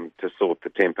to sort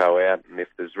the tempo out. And if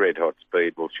there's red hot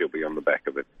speed, well, she'll be on the back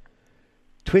of it.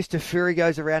 Twist of Fury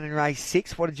goes around in race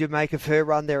 6. What did you make of her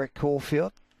run there at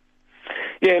Caulfield?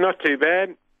 Yeah, not too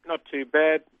bad. Not too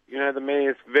bad. The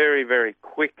mare's very, very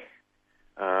quick.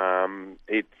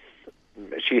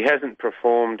 She hasn't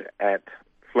performed at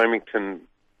Flemington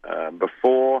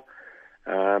before,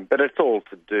 but it's all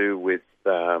to do with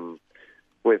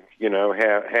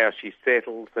how she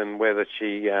settles and whether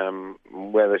she's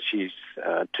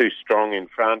too strong in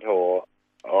front or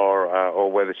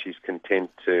whether she's content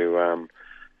to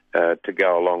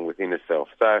go along within herself.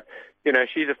 So,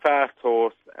 she's a fast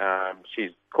horse.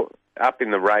 She's up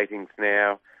in the ratings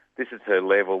now. This is her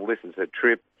level. This is her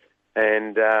trip.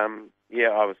 And,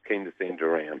 I was keen to send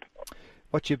her around.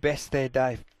 What's your best there,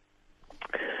 Dave?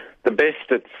 The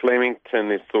best at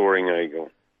Flemington is Soaring Eagle.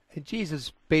 And geez,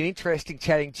 it's been interesting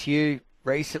chatting to you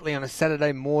recently on a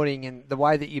Saturday morning, and the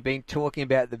way that you've been talking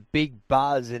about the big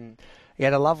buzz, and he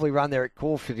had a lovely run there at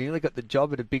Caulfield. He nearly got the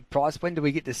job at a big price. When do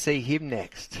we get to see him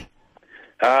next?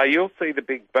 You'll see the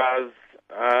big buzz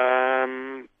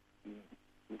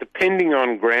depending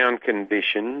on ground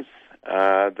conditions.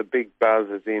 The big buzz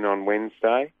is in on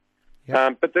Wednesday.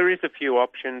 Yep. But there is a few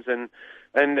options, and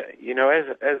as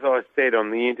I said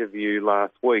on the interview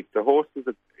last week, the horse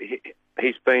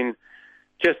he's been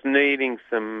just needing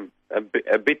a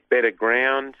bit better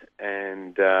ground,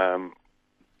 and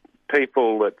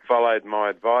people that followed my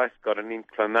advice got an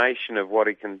inclination of what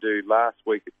he can do last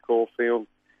week at Caulfield,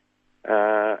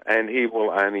 and he will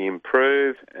only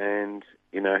improve. And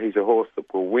he's a horse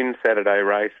that will win Saturday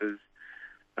races.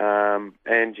 And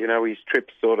his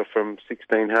trip's sort of from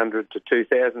 1,600 to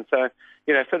 2,000. So,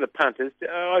 for the punters,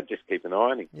 I'd just keep an eye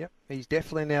on him. Yep, he's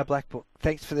definitely in our black book.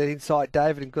 Thanks for that insight,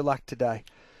 David, and good luck today.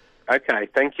 Okay,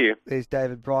 thank you. There's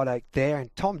David Brightacre there,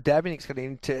 and Tom Dabney's got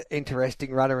an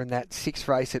interesting runner in that sixth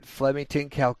race at Flemington,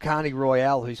 Calcarni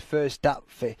Royale, who's first up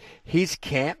for his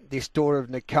camp, this daughter of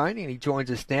Nakoni, and he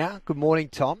joins us now. Good morning,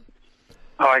 Tom.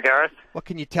 Hi, Gareth. What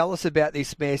can you tell us about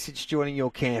this mare since joining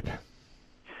your camp?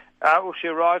 Well, she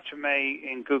arrived to me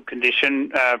in good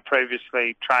condition,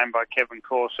 previously trained by Kevin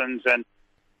Corsons, and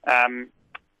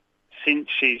since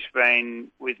she's been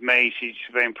with me, she's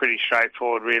been pretty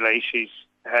straightforward, really. She's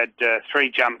had 3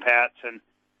 jump outs and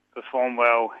performed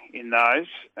well in those,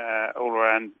 all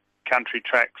around country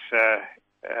tracks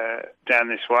down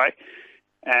this way,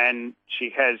 and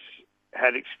she has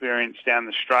had experience down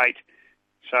the straight,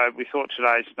 so we thought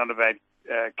today's not a bad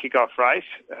kick-off race.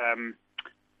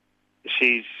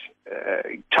 She's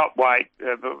top weight,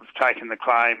 but we've taken the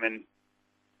claim, and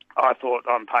I thought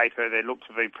on paper there looked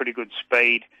to be pretty good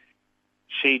speed.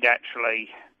 She naturally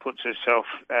puts herself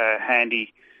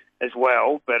handy as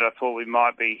well, but I thought we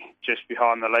might be just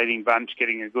behind the leading bunch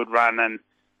getting a good run, and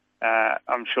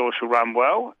I'm sure she'll run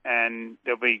well, and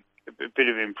there'll be a bit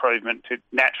of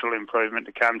natural improvement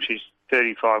to come. She's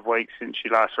 35 weeks since she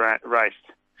last raced.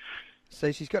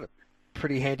 So she's got a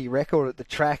pretty handy record at the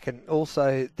track and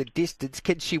also the distance.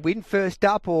 Can she win first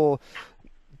up, or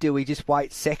do we just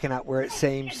wait second up where it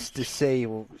seems to see,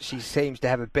 well, she seems to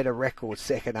have a better record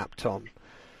second up, Tom?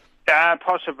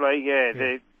 Possibly,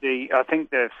 yeah. I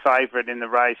think the favourite in the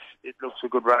race, it looks a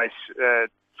good race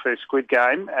for Squid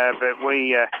Game, but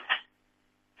we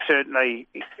certainly,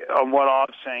 on what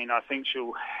I've seen, I think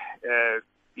she'll,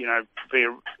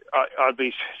 I'd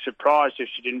be surprised if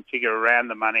she didn't figure around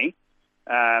the money.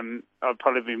 I'd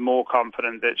probably be more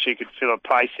confident that she could fill a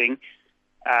placing.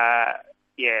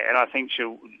 And I think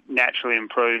she'll naturally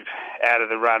improve out of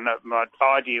the run. My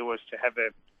idea was to have her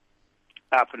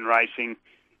up and racing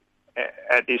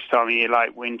at this time of year,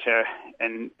 late winter,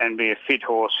 and be a fit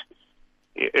horse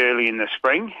early in the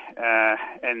spring.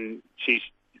 And she's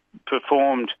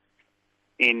performed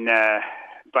in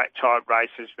black type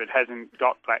races, but hasn't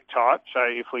got black type. So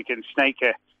if we can sneak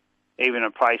her even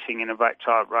a placing in a black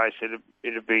type race,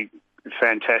 it'd be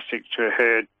fantastic to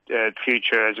her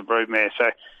future as a broodmare.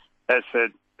 So that's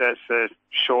the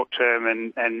short term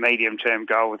and medium term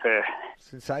goal with her.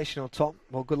 Sensational, Tom.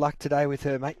 Well, good luck today with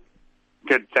her, mate.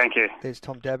 Good, thank you. There's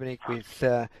Tom Dabney with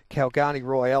Calcarni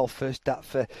Royale first up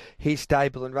for his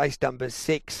stable in race number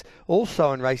 6.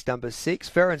 Also in race number 6,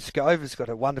 Ferren Scover's got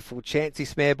a wonderful chance.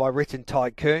 This mare by Written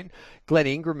Tycoon. Glenn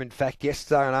Ingram, in fact,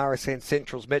 yesterday on RSN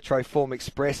Central's Metro Form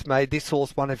Express made this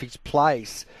horse one of his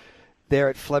plays there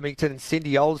at Flemington. And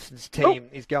Cindy Alderson's team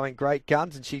is going great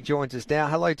guns, and she joins us now.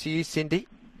 Hello to you, Cindy.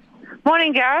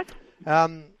 Morning, Gareth.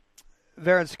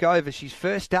 Ferren Scover, she's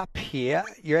first up here.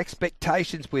 Your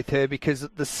expectations with her, because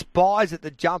the spies at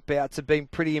the jump outs have been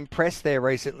pretty impressed there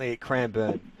recently at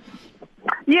Cranbourne.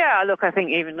 Yeah, look, I think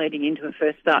even leading into her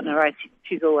first start in the race,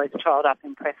 she's always trialled up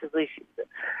impressively. She's a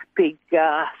big,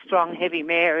 strong, heavy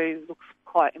mare who looks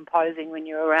quite imposing when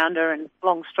you're around her, and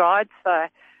long strides. So,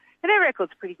 and her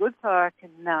record's pretty good, so I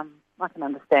can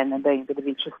understand there being a bit of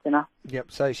interest in her.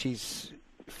 Yep, so she's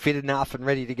fit enough and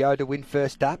ready to go to win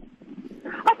first up?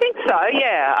 I think so,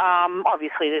 yeah.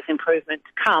 Obviously there's improvement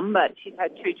to come, but she's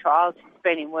had 2 trials. She's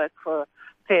been in work for a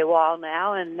fair while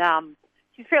now, and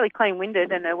she's fairly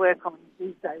clean-winded, and her work on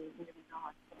Tuesday was really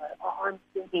nice. I'm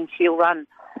thinking she'll run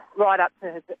right up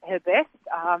to her best.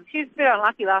 She was a bit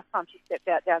unlucky last time she stepped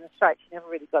out down the straight. She never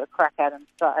really got a crack at him.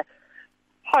 So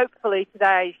hopefully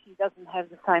today she doesn't have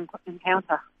the same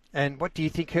encounter. And what do you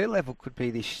think her level could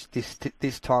be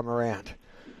this time around?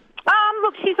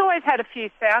 Look, she's always had a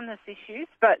few soundness issues,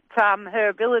 but her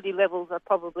ability levels are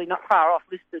probably not far off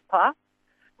listed par.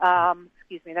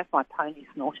 Excuse me, that's my pony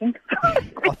snorting.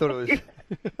 I thought it was...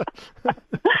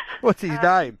 What's his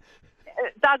name?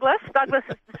 Douglas. Douglas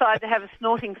has decided to have a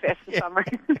snorting fest for some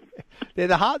reason. They're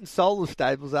the heart and soul of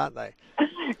stables, aren't they?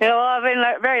 Yeah, well, I've been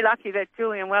very lucky that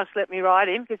Julian Welsh let me ride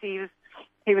him because he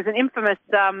was an infamous,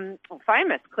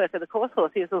 famous clerk of the course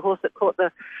horse. He was the horse that caught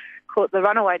the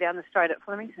runaway down the straight at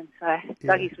Flemington. So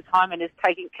Dougie's retirement is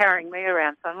carrying me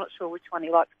around. So I'm not sure which one he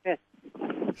likes best.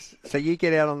 So you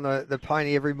get out on the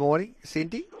pony every morning,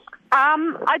 Cindy?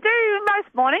 I do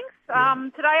most mornings.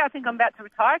 Today I think I'm about to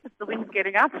retire because the wind's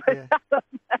getting up.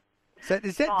 So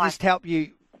does that just help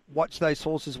you watch those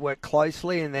horses work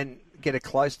closely and then get a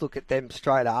close look at them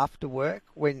straight after work?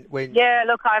 When? Yeah,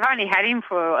 look, I've only had him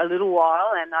for a little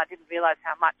while and I didn't realise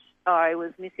how much I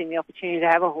was missing the opportunity to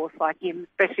have a horse like him,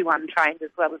 especially one trained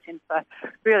as well as him. So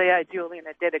really owe Julian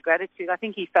a debt of gratitude. I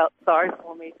think he felt sorry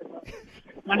for me for not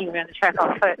running around the track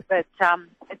on foot, but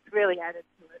it's really added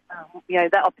to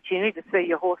it. That opportunity to see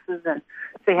your horses and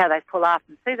see how they pull up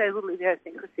and see those little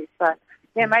idiosyncrasies. So,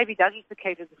 yeah, maybe Dougie's the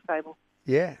key to the stable.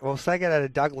 Yeah, well, say go to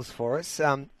Douglas for us.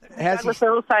 Douglas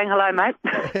Earl saying hello, mate.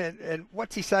 and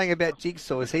what's he saying about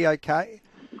Jigsaw? Is he okay?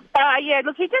 Yeah,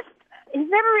 look, he's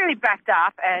never really backed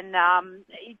up, and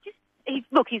his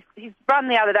run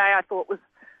the other day I thought was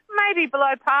maybe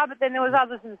below par, but then there was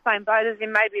others in the same boat as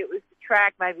him. Maybe it was the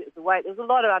track, maybe it was the weight. There was a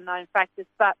lot of unknown factors,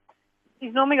 but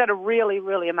he's normally got a really,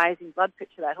 really amazing blood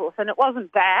picture, that horse, and it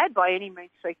wasn't bad by any means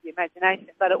stretch of the imagination,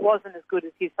 but it wasn't as good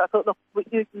as his. So I thought, look,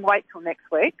 you can wait till next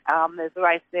week. There's a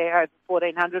race there over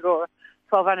 1,400 or a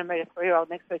 1,200 metre 3-year-old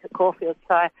next week at Caulfield.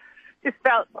 So just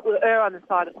felt we'll err on the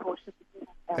side of caution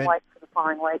and wait for the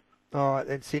following week. All right,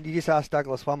 then, Cindy, just ask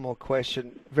Douglas one more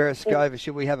question. Veriscova,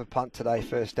 should we have a punt today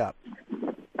first up?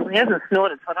 Well, he hasn't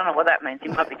snorted, so I don't know what that means. He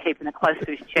might be keeping it close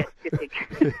to his chest, you think?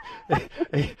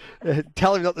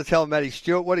 Tell him not to tell Maddie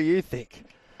Stewart. What do you think?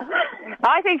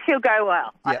 I think she'll go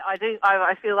well. Yep. I do.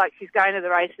 I feel like she's going to the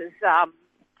races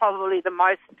probably the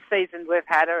most seasoned we've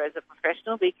had her as a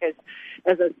professional because,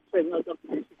 as I said,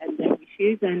 she had no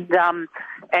issues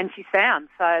and she's sound.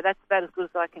 So that's about as good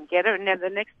as I can get her. And then the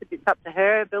next bit's up to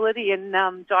her ability and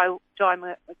Jai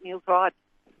McNeil's ride.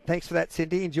 Thanks for that,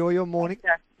 Cindy. Enjoy your morning.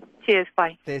 Cheers,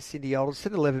 bye. There's Cindy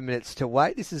Alderson, 11 minutes to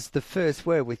wait. This is the first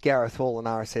word with Gareth Hall on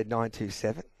RSN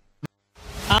 927.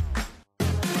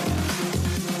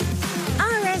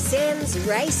 RSN's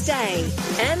Race Day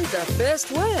and the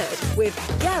first word with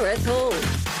Gareth Hall.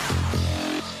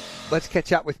 Let's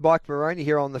catch up with Mike Moroney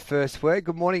here on the first word.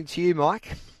 Good morning to you,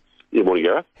 Mike. Yeah, morning,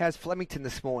 Gareth. How's Flemington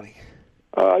this morning?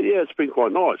 Yeah, it's been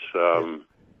quite nice,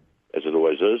 as it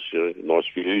always is. Nice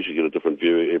views. You get a different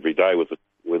view every day with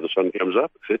where the sun comes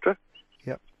up, etc.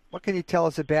 Yep. What can you tell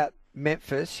us about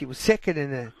Memphis? She was second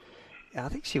in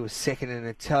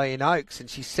Italian Oaks, and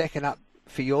she's second up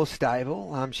for your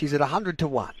stable. She's at 100 to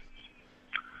 1.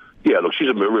 Yeah, look, she's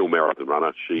a real marathon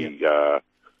runner. She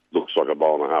looks like a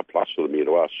mile and a half plus for the mare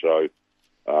to us, so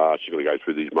she's going to go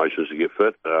through these motions to get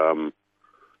fit.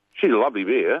 She's a lovely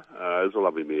mare. It's a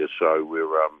lovely mare, so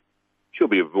she'll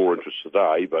be of more interest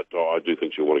today, but I do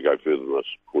think she'll want to go further than this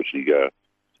before she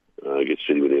gets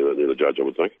sitting near the judge, I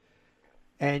would think.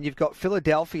 And you've got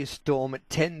Philadelphia Storm at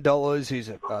 $10, who's,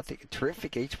 I think, a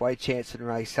terrific each-way chance in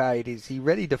race 8. Is he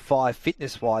ready to fire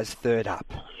fitness-wise third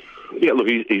up? Yeah, look,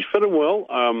 he's fit and well.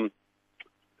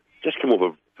 Just come off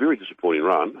a very disappointing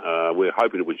run. We're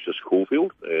hoping it was just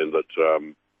Caulfield and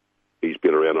that he's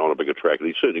been around on a bigger track, and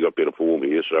he's certainly got better form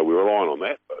here, so we're relying on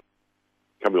that. But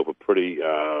coming off a pretty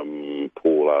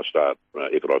poor last start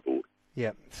effort, I thought.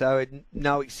 Yeah, so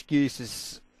no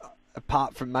excuses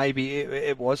apart from maybe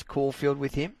it was Caulfield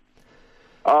with him?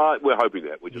 We're hoping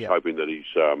that. We're just hoping that he's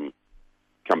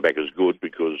come back as good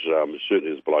because it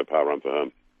certainly is a below par run for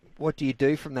him. What do you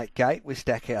do from that gate with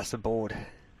Stackhouse aboard?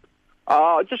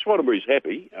 I just want him where he's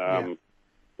happy.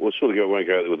 We'll sort of won't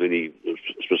go with any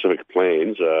specific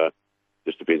plans.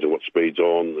 Just depends on what speed's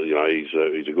on. You know,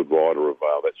 he's a good rider of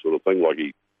that sort of thing. Like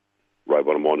he rode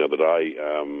one of mine the other day,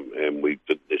 and we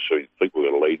didn't necessarily think we were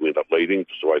going to lead. We ended up leading,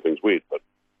 just the way things went. But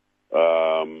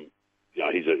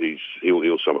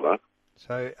he'll sum it up.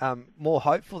 So more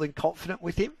hopeful than confident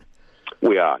with him?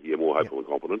 We are, more hopeful than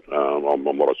confident on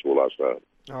what I saw last start.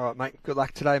 All right, mate. Good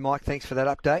luck today, Mike. Thanks for that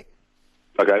update.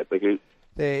 Okay, thank you.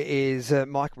 There is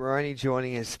Mike Moroney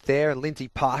joining us there, and Lindsay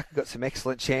Parker got some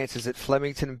excellent chances at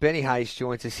Flemington, and Benny Hayes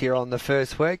joins us here on the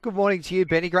first word. Good morning to you,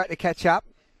 Benny. Great to catch up.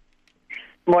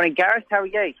 Morning, Gareth. How are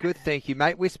you? Good, thank you,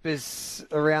 mate. Whispers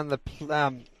around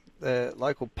the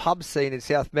local pub scene in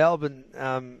South Melbourne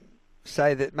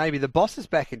say that maybe the boss is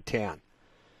back in town.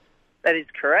 That is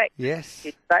correct. Yes.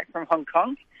 He's back from Hong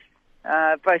Kong.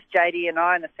 Both JD and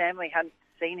I and the family hadn't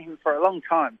seen him for a long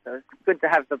time, so it's good to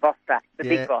have the boss back, the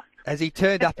big boss. Has he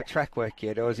turned up at track work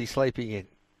yet, or is he sleeping in?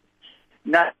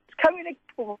 No, he's coming in.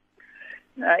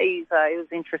 No, he was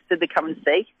interested to come and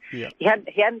see. Yeah. He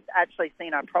hadn't actually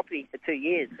seen our property for 2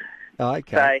 years. Oh,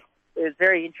 okay. So he was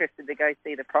very interested to go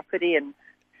see the property and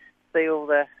see all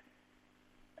the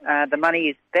money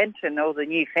he's spent and all the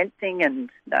new fencing, and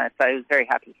so he was very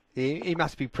happy. He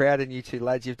must be proud of you two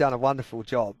lads. You've done a wonderful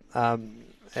job.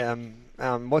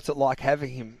 What's it like having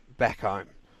him back home?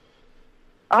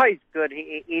 Oh, he's good.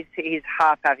 He's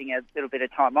half having a little bit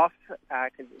of time off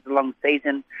because it's a long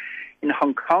season in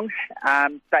Hong Kong.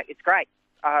 But it's great.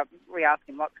 We ask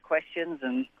him lots of questions,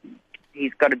 and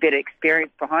he's got a bit of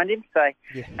experience behind him, so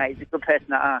he's a good person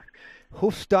to ask.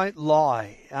 Hoofs don't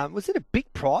lie. Was it a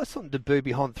big price on Debut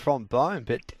behind Thrombone,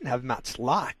 but didn't have much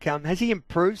luck? Has he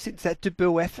improved since that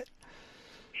debut effort?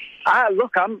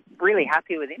 Look, I'm really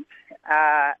happy with him.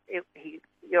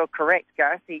 You're correct,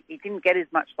 Gareth. He didn't get as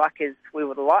much luck as we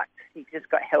would have liked. He just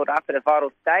got held up at a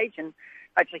vital stage, and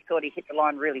I actually thought he hit the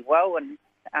line really well. And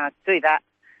to do that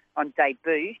on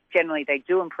debut, generally they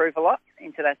do improve a lot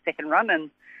into that second run. And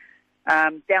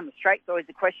down the straight's always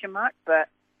a question mark, but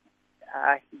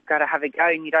you've got to have a go,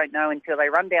 and you don't know until they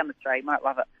run down the straight. You might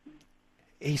love it.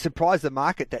 He surprised the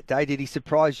market that day. Did he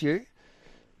surprise you?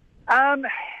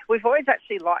 We've always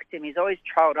actually liked him. He's always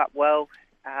trialled up well.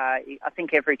 I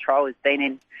think every trial he's been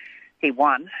in, he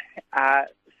won.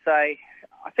 So I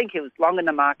think it was long in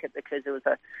the market because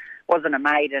it wasn't a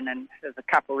maiden, and there's a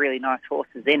couple of really nice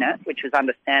horses in it, which was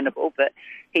understandable. But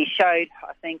he showed,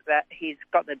 I think, that he's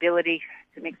got the ability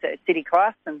to mix it at city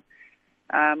class, and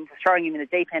throwing him in the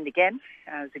deep end again.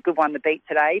 It was a good one to beat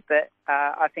today, but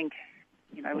I think,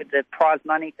 with the prize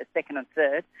money for second and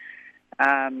third,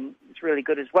 it's really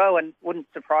good as well, and wouldn't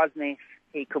surprise me if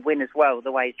he could win as well,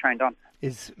 the way he's trained on.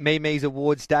 Is Mimi's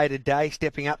awards day to day,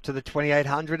 stepping up to the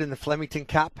 2800 in the Flemington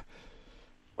Cup?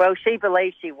 Well, she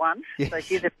believes she won, yes. So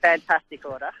she's a fantastic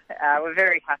order. We're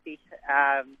very happy.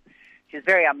 She was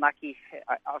very unlucky,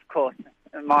 of course,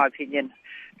 in my opinion,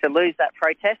 to lose that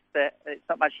protest, but there's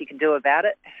not much she can do about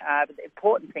it. But the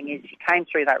important thing is she came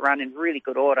through that run in really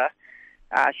good order.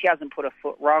 She hasn't put her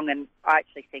foot wrong, and I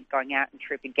actually think going out and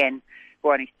trip again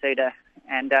will only suit her.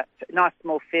 And nice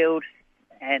small field,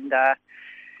 and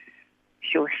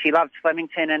she loves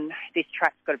Flemington, and this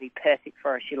track's got to be perfect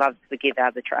for her. She loves to give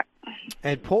out the track.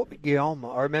 And Port Guillaume,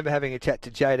 I remember having a chat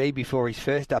to JD before his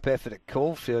first up effort at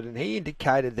Caulfield, and he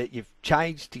indicated that you've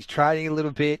changed his training a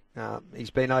little bit.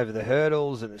 He's been over the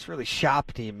hurdles, and it's really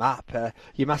sharpened him up.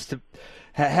 You must have.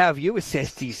 How have you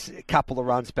assessed his couple of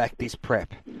runs back this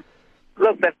prep?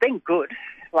 Look, they've been good.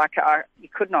 You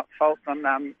could not fault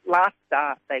them. Last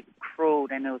start, they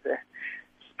crawled, and it was a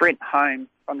sprint home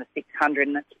on the 600,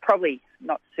 and it's probably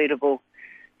not suitable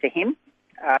to him.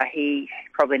 He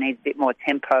probably needs a bit more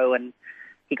tempo, and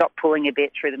he got pulling a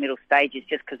bit through the middle stages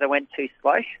just because they went too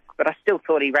slow. But I still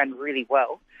thought he ran really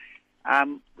well.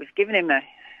 We've given him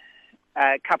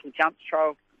a couple of jumps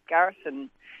trials, Gareth, and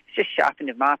it's just sharpened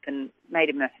him up and made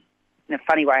him, in a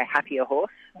funny way, a happier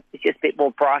horse. He's just a bit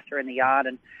more brighter in the yard,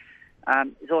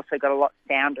 and he's also got a lot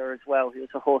sounder as well. He was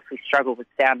a horse who struggled with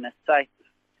soundness. So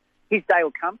his day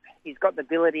will come. He's got the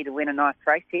ability to win a nice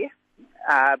race here,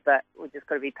 but we've just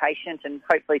got to be patient, and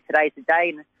hopefully today's the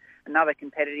day and another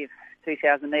competitive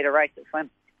 2,000-metre race at Flem.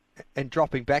 And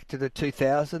dropping back to the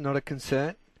 2,000, not a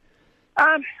concern?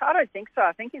 I don't think so.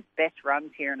 I think his best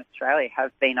runs here in Australia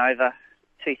have been over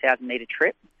 2,000-metre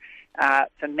trip.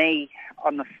 For me,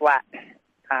 on the flat,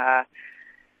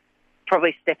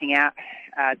 probably stepping out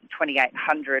to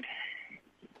 2,800,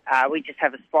 we just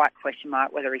have a slight question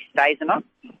mark whether he stays or not.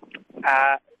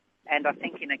 And I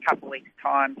think in a couple of weeks'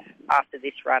 time after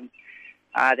this run,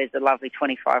 there's a lovely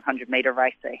 2,500-metre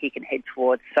race that he can head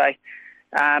towards. So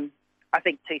I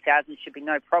think 2,000 should be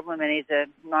no problem, and he's a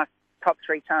nice top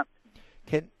three chance.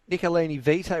 Can Nicolini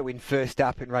Vito win first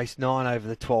up in race 9 over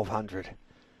the 1,200?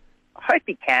 I hope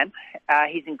he can.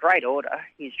 He's in great order.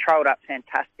 He's trialled up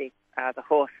fantastic. The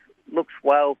horse looks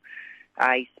well.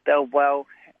 He's spelled well.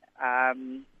 I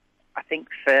think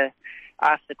for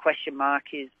us, the question mark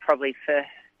is probably for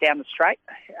down the straight,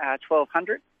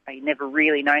 1,200. You never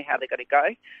really know how they're going to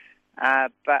go.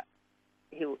 But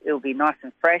he'll be nice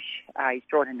and fresh. He's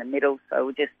drawn in the middle, so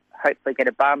we'll just hopefully get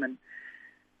a bum, and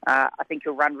I think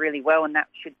he'll run really well, and that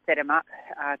should set him up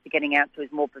to getting out to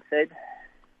his more preferred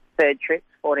third trip,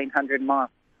 1,400 miles.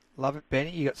 Love it,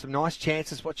 Benny. You got some nice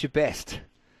chances. What's your best?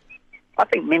 I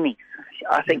think Mimi.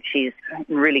 I think she's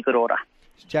in really good order.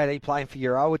 Is JD playing for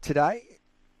Euroa today?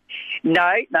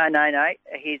 No.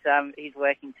 He's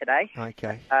working today.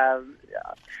 Okay.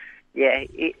 Yeah,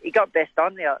 he got best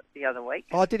on the other week.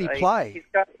 Oh, did he play?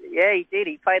 He did.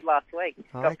 He played last week.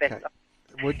 Got best on.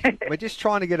 We're just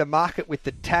trying to get a market with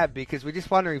the tab because we're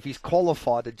just wondering if he's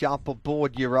qualified to jump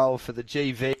aboard Euroa for the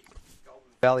GV Golden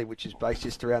Valley, which is based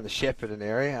just around the Shepparton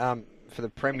area, for the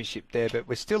premiership there. But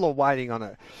we're still waiting on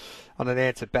an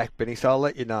answer back, Benny, so I'll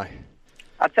let you know.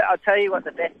 I'll tell you what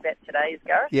the best bet today is,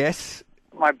 Gareth. Yes.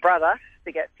 My brother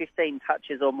to get 15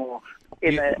 touches or more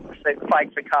in the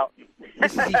playing for Carlton.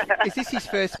 Is this his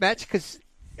first match? Because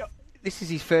this is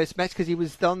his first match because he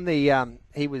was on the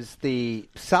he was the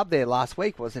sub there last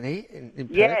week, wasn't he? In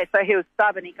yeah, so he was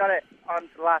sub and he got it on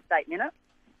for the last 8 minutes.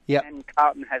 Yep. And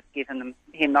Carlton has given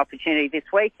him an opportunity this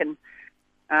week, and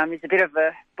he's a bit of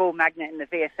a ball magnet in the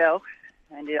VFL,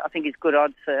 and I think he's good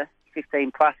odds for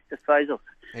 15 plus disposals.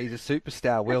 He's a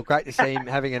superstar, Will. Great to see him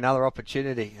having another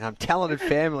opportunity. Talented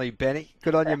family, Benny.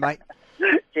 Good on you, mate.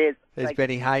 Cheers. There's Thanks.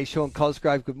 Benny Hayes. Sean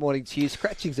Cosgrove, good morning to you.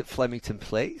 Scratchings at Flemington,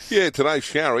 please. Yeah, today's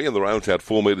showery and the rail's out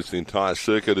 4 metres the entire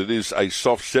circuit. It is a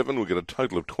soft 7. We've got a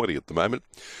total of 20 at the moment.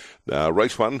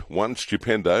 Race 1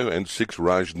 Stupendo and 6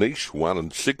 Rajneesh, 1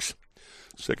 and 6.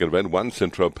 Second event, 1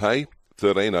 Saint-Tropez,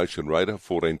 13 Ocean Raider,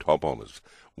 14 Top Honours,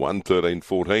 1, 13,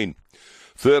 14.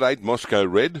 Third 8 Moscow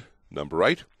Red, number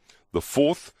 8. The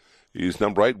fourth is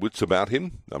number 8, Wits About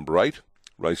Him, number 8.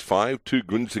 Race 5, 2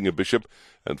 Grinsinger Bishop,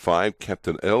 and 5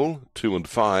 Captain L, 2 and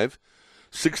 5.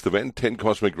 Sixth event, 10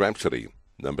 Cosmic Rhapsody,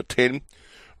 number 10.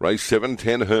 Race 7,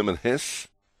 10 Herman Hess,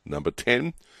 number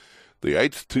 10. The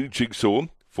 8th, 2 Jigsaw,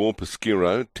 4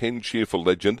 Pesquero, 10 Cheerful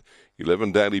Legend,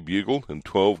 11 Daily Bugle, and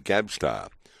 12 Gabstar.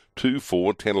 2,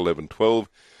 4, 10, 11, 12.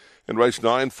 And race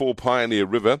 9, 4 Pioneer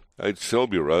River, 8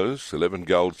 Selby Rose, 11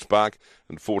 Gold Spark,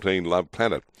 and 14 Love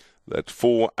Planet. That's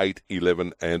 4, 8,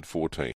 11, and 14.